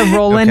I need to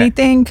roll Okay.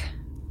 anything,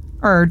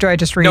 or do I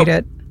just read Nope.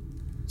 it?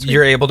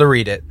 You're able to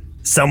read it.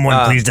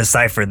 Someone please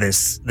decipher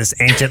this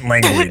ancient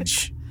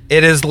language.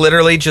 It is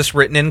literally just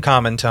written in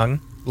common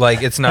tongue.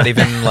 Like it's not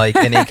even like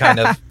any kind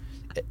of.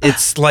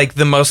 It's like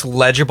the most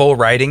legible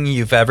writing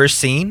you've ever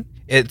seen.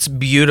 It's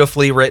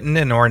beautifully written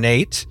and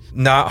ornate,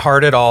 not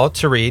hard at all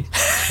to read.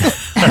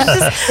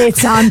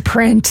 It's on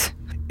print.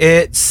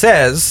 It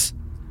says,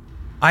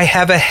 I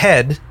have a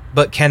head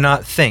but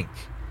cannot think.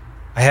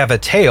 I have a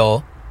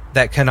tail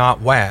that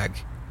cannot wag.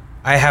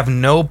 I have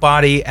no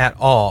body at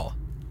all,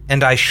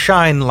 and I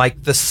shine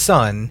like the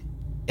sun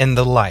in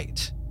the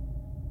light.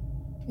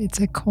 It's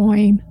a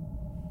coin.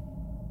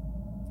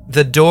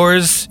 The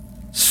doors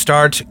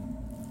start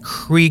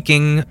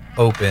creaking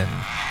open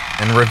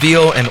and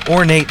reveal an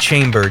ornate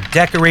chamber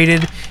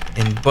decorated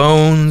in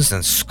bones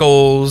and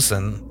skulls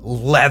and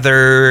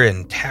leather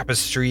and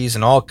tapestries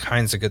and all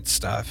kinds of good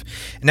stuff.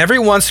 And every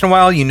once in a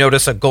while you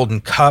notice a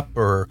golden cup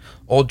or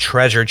old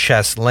treasure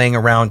chest laying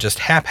around just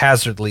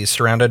haphazardly,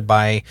 surrounded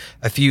by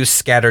a few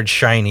scattered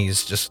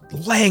shinies just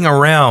laying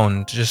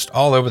around just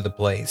all over the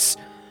place.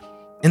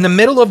 In the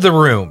middle of the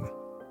room,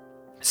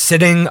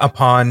 sitting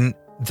upon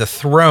the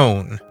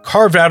throne,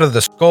 carved out of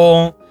the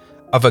skull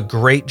of a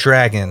great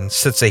dragon,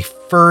 sits a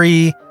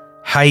furry,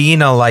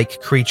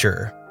 hyena-like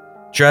creature,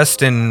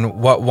 dressed in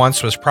what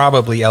once was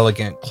probably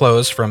elegant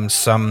clothes from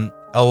some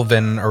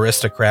elven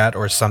aristocrat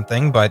or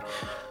something, but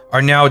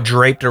are now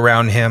draped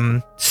around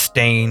him,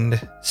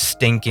 stained,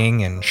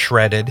 stinking, and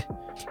shredded.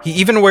 He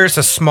even wears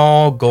a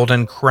small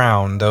golden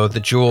crown, though the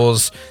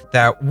jewels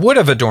that would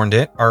have adorned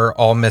it are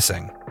all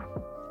missing.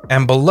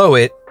 And below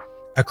it,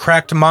 a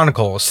cracked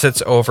monocle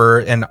sits over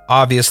an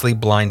obviously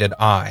blinded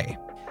eye.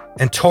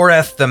 And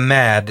Toreth the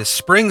Mad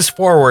springs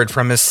forward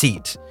from his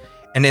seat,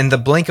 and in the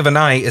blink of an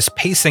eye is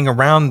pacing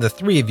around the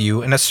three of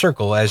you in a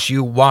circle as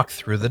you walk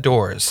through the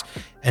doors.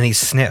 And he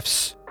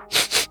sniffs.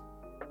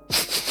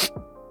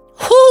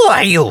 Who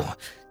are you?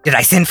 Did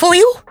I send for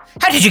you?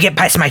 How did you get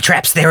past my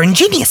traps? They're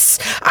ingenious.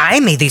 I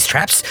made these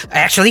traps.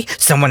 Actually,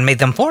 someone made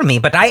them for me,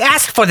 but I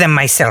asked for them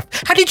myself.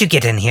 How did you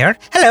get in here?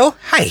 Hello.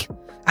 Hi.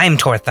 I'm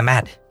Toreth the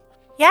Mad.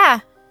 Yeah,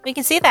 we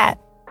can see that.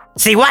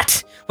 See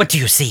what? What do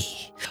you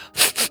see?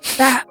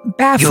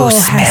 Baffle You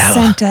smell. has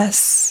sent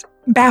us.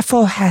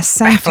 Baffle has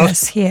sent Baffle?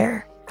 us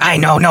here. I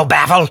know no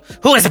Baffle.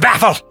 Who is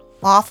Baffle?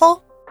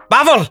 Lawful?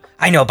 Baffle.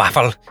 I know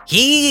Baffle.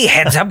 He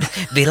heads up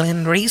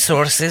Villain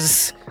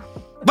Resources.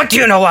 What do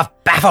you know of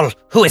Baffle?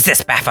 Who is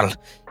this Baffle?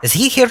 Is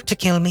he here to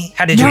kill me?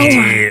 How did you get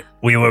here?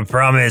 We were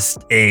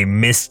promised a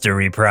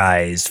mystery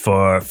prize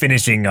for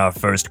finishing our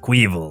first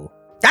Queevil.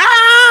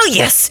 Oh,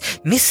 yes.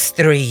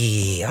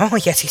 Mystery. Oh,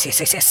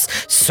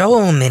 yes.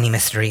 So many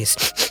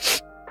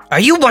mysteries. Are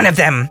you one of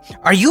them?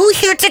 Are you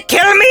here to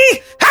kill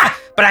me? Ha!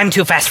 But I'm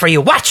too fast for you.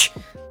 Watch!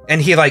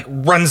 And he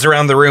runs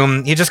around the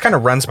room. He just kind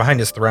of runs behind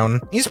his throne.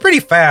 He's pretty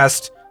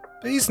fast,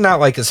 but he's not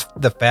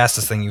the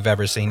fastest thing you've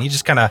ever seen. He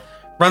just kind of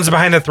runs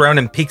behind the throne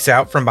and peeks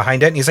out from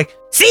behind it. And he's like,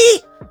 See?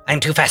 I'm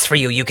too fast for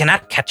you. You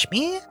cannot catch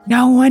me.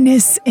 No one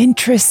is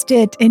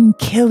interested in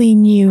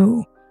killing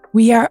you.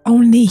 We are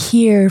only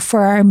here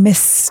for our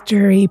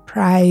mystery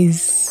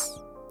prize.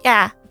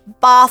 Yeah,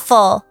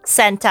 Baffle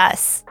sent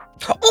us.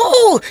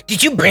 Oh,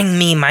 did you bring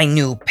me my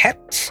new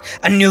pet?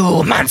 A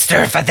new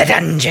monster for the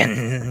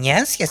dungeon?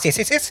 Yes.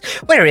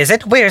 Where is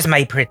it? Where's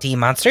my pretty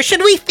monster? Should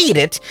we feed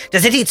it?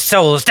 Does it eat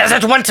souls? Does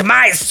it want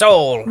my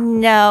soul?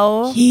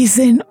 No. He's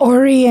in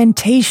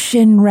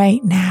orientation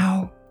right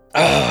now.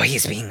 Oh,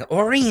 he's being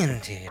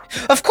oriented.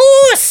 Of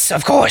course.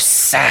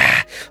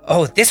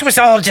 This was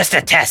all just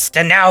a test,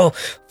 and now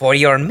for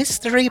your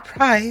mystery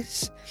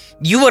prize.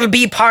 You will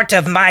be part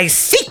of my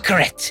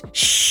secret.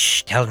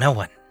 Shh, tell no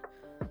one.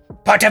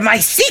 Part of my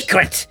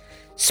secret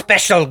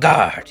special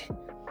guard.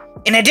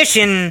 In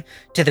addition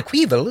to the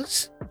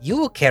Queevils, you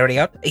will carry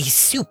out a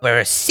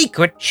super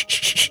secret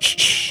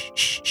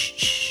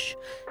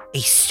a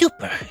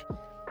super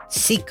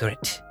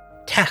secret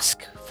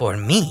task for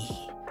me.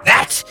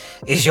 That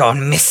is your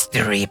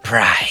mystery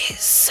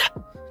prize.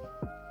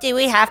 Do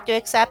we have to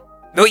accept?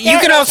 You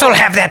can also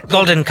have that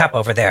golden cup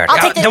over there. I'll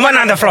take the one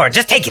on the floor.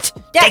 Just take it.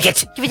 Yeah, Take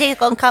it. Can we take a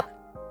golden cup?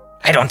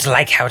 I don't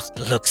like how it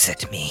looks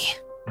at me.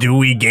 Do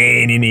we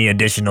gain any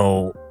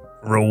additional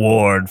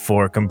reward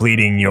for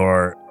completing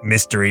your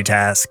mystery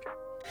task?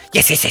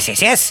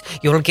 Yes.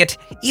 You'll get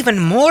even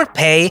more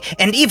pay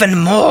and even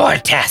more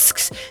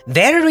tasks.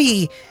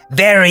 Very,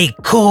 very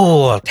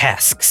cool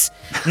tasks.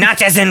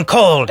 Not as in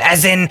cold,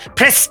 as in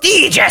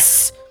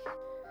prestigious.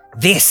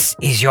 This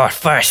is your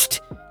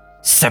first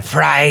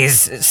surprise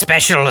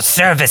special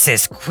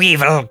services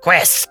Queevil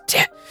quest.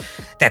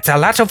 That's a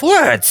lot of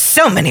words,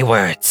 so many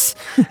words.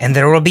 And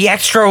there will be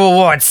extra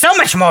rewards, so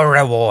much more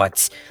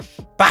rewards.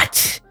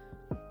 But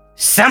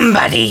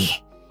somebody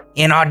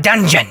in our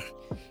dungeon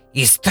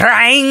is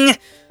trying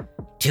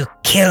to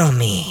kill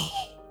me.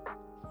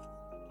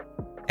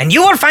 And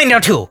you will find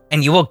out who,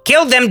 and you will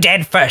kill them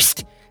dead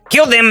first.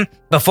 Kill them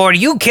before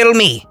you kill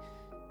me.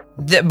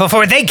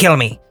 Before they kill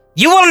me.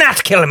 You will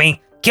not kill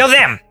me. Kill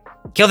them.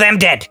 Kill them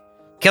dead.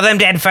 Kill them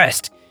dead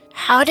first.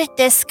 How did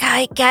this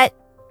guy get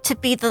to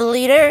be the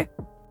leader?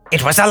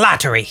 It was a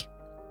lottery.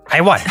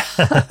 I won.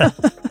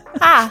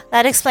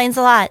 That explains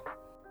a lot.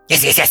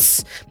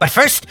 Yes. But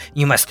first,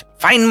 you must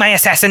find my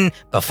assassin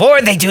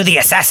before they do the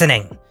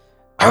assassinating.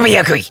 Are we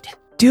agreed?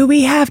 Do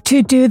we have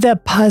to do the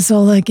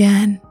puzzle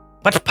again?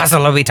 What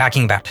puzzle are we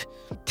talking about?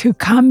 To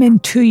come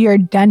into your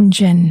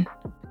dungeon.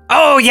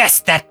 Oh,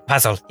 yes, that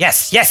puzzle.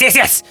 Yes.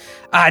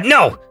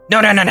 No.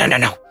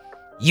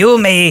 You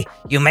may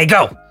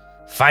go.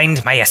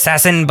 Find my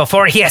assassin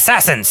before he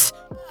assassins.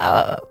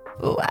 Are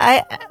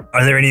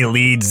there any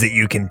leads that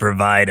you can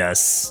provide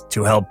us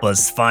to help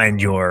us find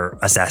your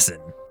assassin?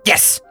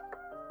 Yes.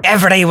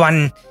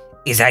 Everyone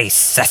is a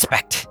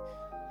suspect.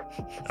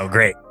 Oh,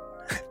 great.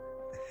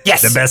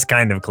 Yes. The best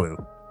kind of clue.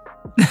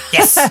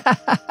 Yes.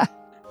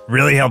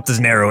 Really helped us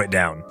narrow it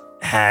down.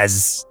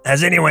 Has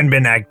anyone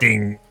been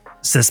acting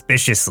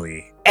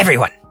suspiciously?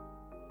 Everyone.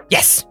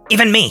 Yes,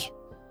 even me.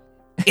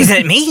 Isn't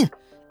it me?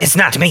 It's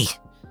not me.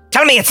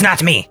 Tell me it's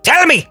not me.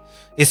 Tell me.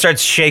 He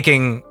starts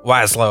shaking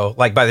Laszlo,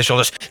 like by the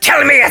shoulders.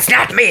 Tell me it's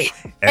not me.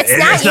 It's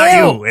not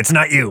you. It's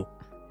not you.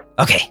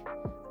 Okay,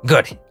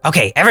 good.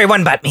 Okay,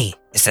 everyone but me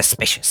is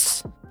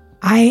suspicious.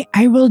 I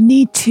will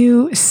need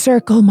to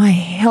circle my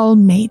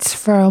hellmates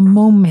for a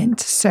moment,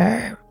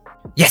 sir.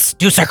 Yes,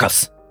 do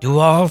circles. Do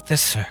all the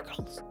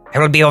circles. I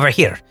will be over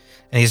here.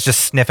 And he's just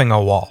sniffing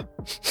a wall.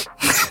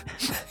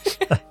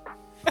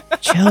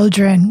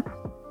 Children,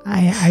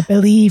 I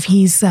believe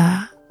he's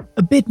a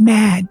bit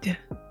mad.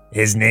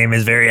 His name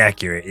is very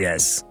accurate,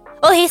 yes.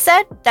 Well, he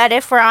said that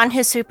if we're on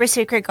his super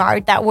secret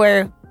guard, that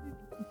we're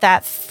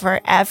that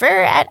forever.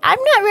 And I'm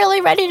not really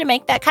ready to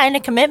make that kind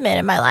of commitment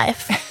in my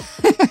life.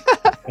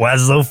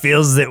 Laszlo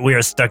feels that we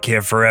are stuck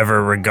here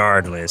forever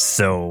regardless,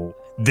 so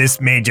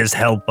this may just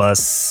help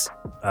us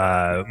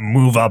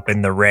move up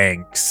in the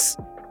ranks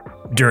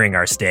during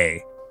our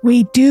stay.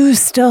 We do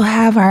still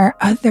have our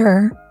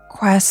other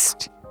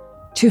quest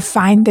to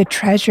find the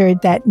treasure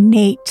that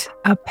Nate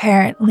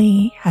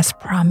apparently has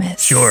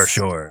promised.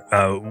 Sure.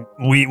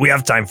 We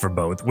have time for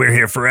both. We're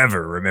here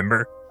forever,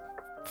 remember?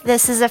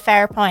 This is a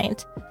fair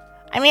point.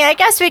 I mean, I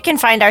guess we can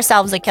find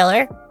ourselves a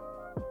killer.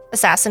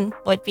 Assassin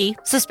would be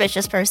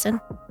suspicious person.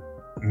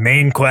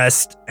 Main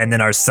quest and then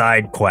our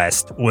side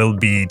quest will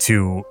be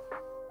to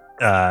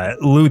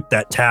loot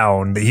that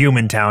town, the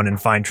human town,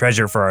 and find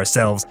treasure for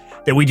ourselves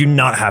that we do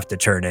not have to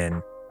turn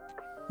in.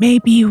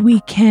 Maybe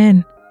we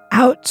can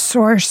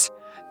outsource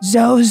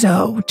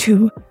Zozo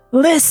to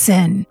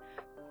listen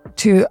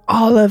to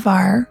all of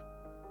our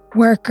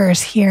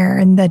workers here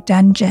in the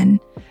dungeon,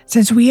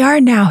 since we are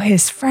now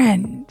his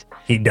friend.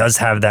 He does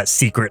have that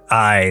secret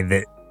eye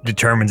that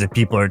determines if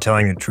people are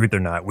telling the truth or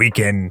not. We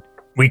can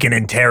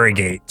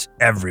interrogate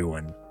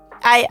everyone.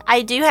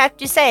 I do have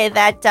to say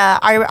that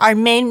our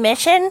main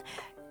mission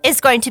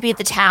is going to be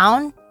the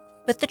town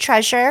with the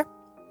treasure.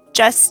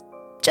 Just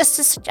a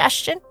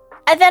suggestion.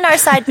 And then our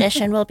side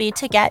mission will be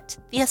to get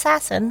the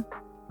assassin.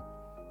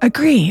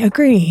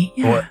 Agree.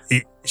 Yeah. Well,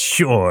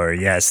 sure,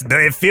 yes.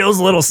 It feels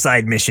a little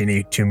side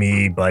mission-y to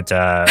me, but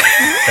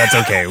that's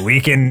okay.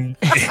 We can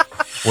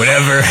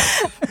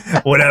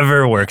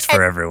whatever works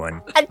for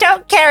everyone. I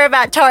don't care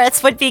about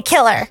Taurus would-be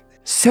killer.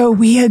 So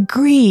we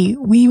agree.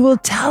 We will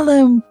tell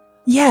him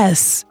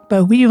yes,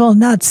 but we will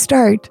not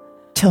start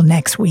till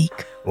next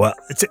week. Well,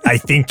 I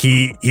think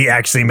he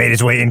actually made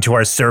his way into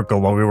our circle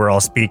while we were all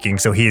speaking,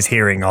 so he is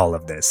hearing all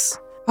of this.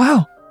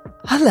 Oh,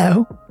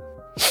 hello.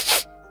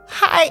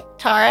 Hi,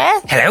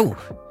 Taurus. Hello.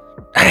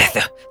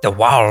 The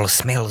wall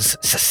smells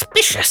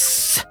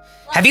suspicious.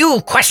 Have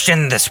you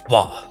questioned this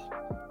wall?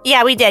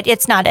 Yeah, we did.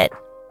 It's not it.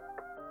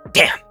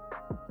 Damn.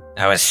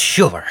 I was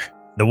sure.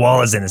 The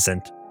wall is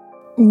innocent.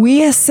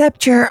 We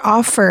accept your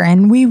offer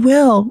and we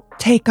will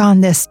take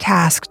on this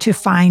task to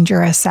find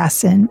your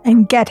assassin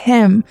and get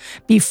him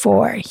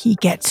before he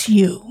gets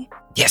you.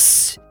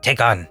 Yes,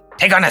 take on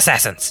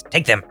assassins.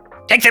 Take them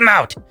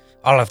out.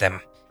 All of them.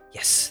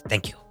 Yes,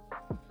 thank you.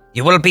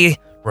 You will be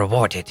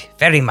rewarded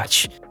very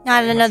much.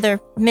 Not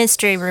another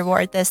mystery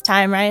reward this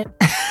time, right?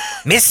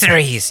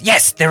 Mysteries.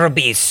 Yes, there will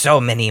be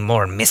so many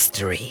more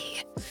mystery.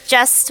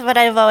 Just what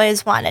I've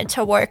always wanted,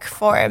 to work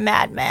for a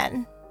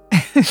madman.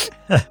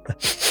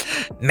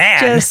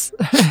 Man.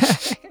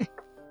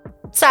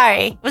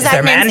 Sorry, was Is that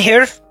there man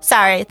here?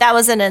 Sorry, that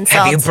was an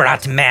insult. Have you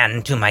brought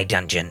man to my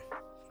dungeon?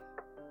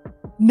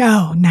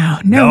 No,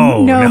 man.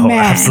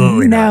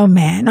 Absolutely no, not.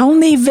 man.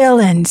 Only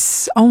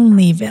villains.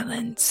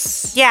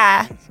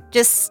 Yeah,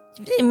 just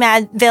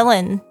mad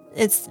villain.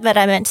 It's what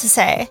I meant to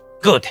say.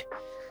 Good.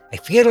 I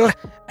feel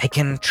I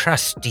can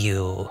trust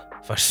you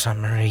for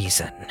some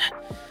reason.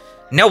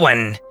 No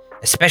one,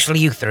 especially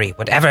you three,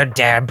 would ever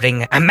dare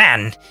bring a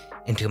man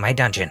into my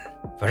dungeon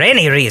for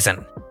any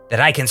reason that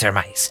I can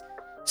surmise.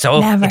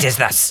 So Never. it is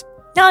thus.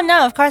 No,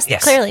 of course,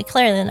 Yes. clearly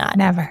not.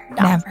 Never.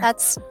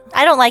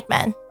 I don't like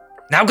men.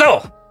 Now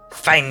go!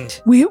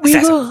 Find We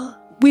assassins.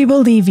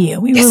 will leave you.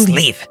 We will Yes,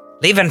 leave.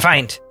 Leave and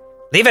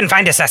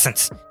find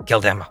assassins. Kill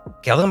them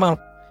all.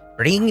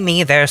 Bring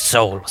me their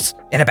souls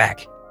in a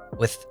bag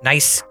with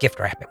nice gift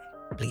wrapping,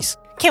 please.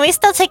 Can we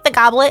still take the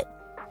goblet?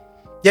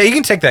 Yeah, you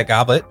can take that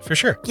goblet for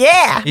sure.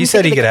 Yeah. He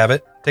said he could have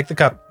it. Take the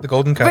cup, the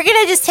golden cup. We're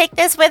gonna just take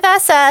this with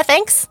us,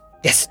 thanks.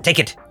 Yes, take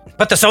it.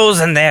 Put the souls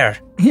in there.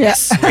 Yeah.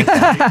 Yes. Bring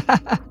them.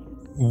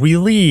 We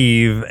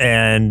leave,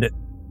 and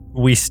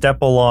we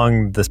step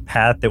along this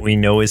path that we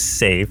know is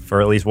safe,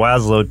 or at least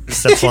Wazlo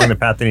steps along the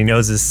path that he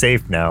knows is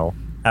safe now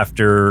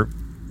after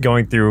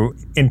going through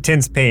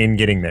intense pain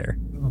getting there.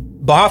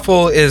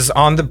 Boffle is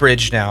on the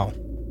bridge now,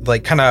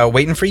 like kind of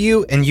waiting for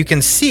you, and you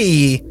can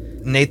see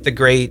Nate the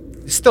Great,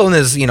 still in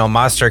his,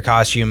 monster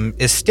costume,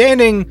 is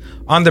standing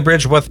on the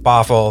bridge with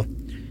Boffle,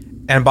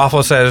 and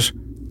Boffle says,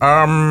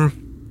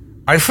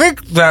 I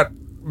think that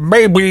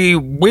maybe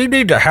we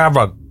need to have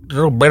a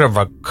little bit of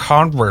a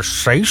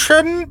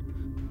conversation?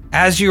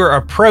 As you're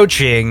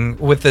approaching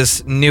with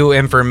this new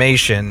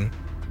information,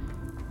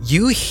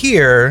 you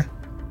hear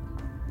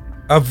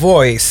a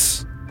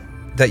voice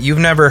that you've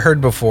never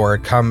heard before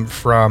come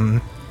from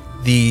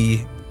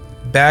the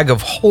bag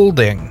of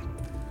holding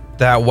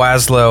that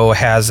Wazlo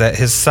has at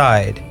his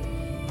side.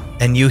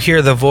 And you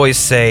hear the voice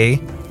say,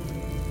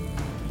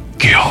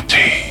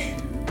 Guilty.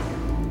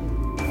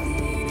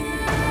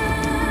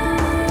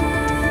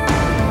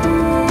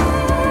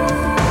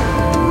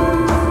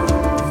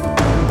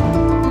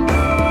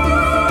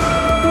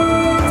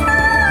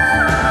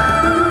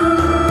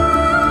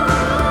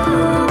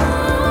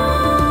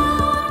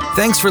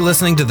 Thanks for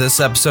listening to this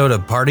episode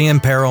of Party in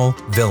Peril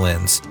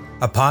Villains,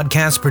 a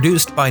podcast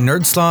produced by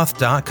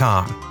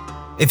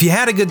Nerdsloth.com. If you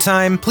had a good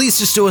time, please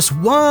just do us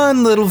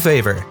one little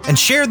favor and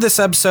share this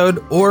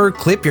episode, or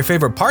clip your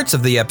favorite parts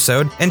of the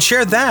episode and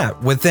share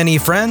that with any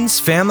friends,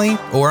 family,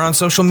 or on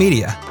social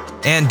media.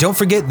 And don't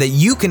forget that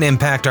you can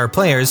impact our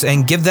players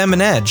and give them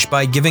an edge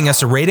by giving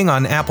us a rating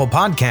on Apple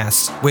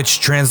Podcasts, which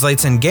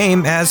translates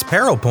in-game as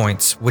Peril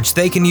Points, which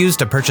they can use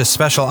to purchase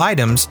special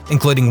items,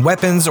 including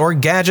weapons or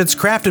gadgets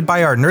crafted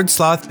by our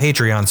Nerdsloth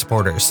Patreon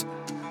supporters.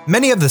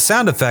 Many of the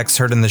sound effects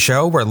heard in the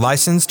show were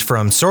licensed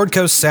from Sword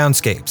Coast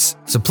Soundscapes,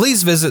 so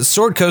please visit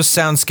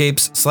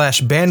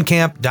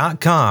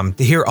swordcoastsoundscapes.bandcamp.com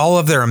to hear all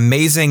of their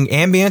amazing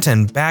ambient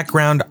and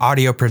background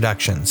audio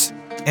productions.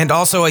 And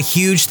also a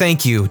huge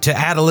thank you to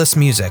Atlas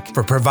Music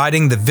for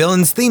providing the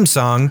Villains theme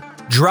song,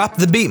 Drop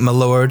the Beat, My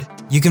Lord.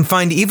 You can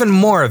find even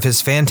more of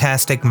his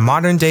fantastic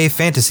modern-day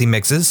fantasy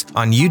mixes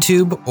on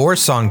YouTube or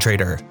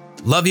Songtrader.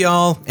 Love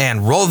y'all,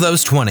 and roll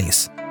those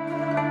 20s.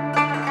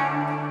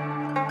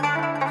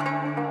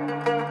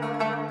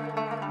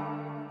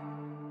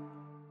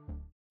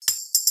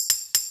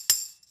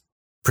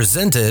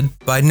 Presented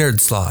by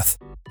Nerdsloth,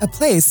 a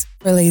place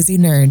for lazy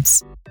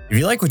nerds. If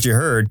you like what you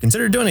heard,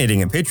 consider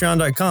donating at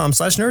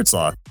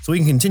patreon.com/nerdsloth so we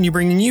can continue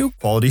bringing you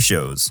quality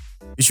shows.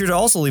 Be sure to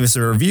also leave us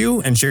a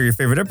review and share your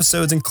favorite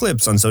episodes and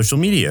clips on social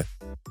media.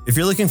 If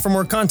you're looking for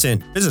more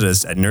content, visit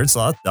us at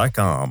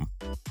nerdsloth.com.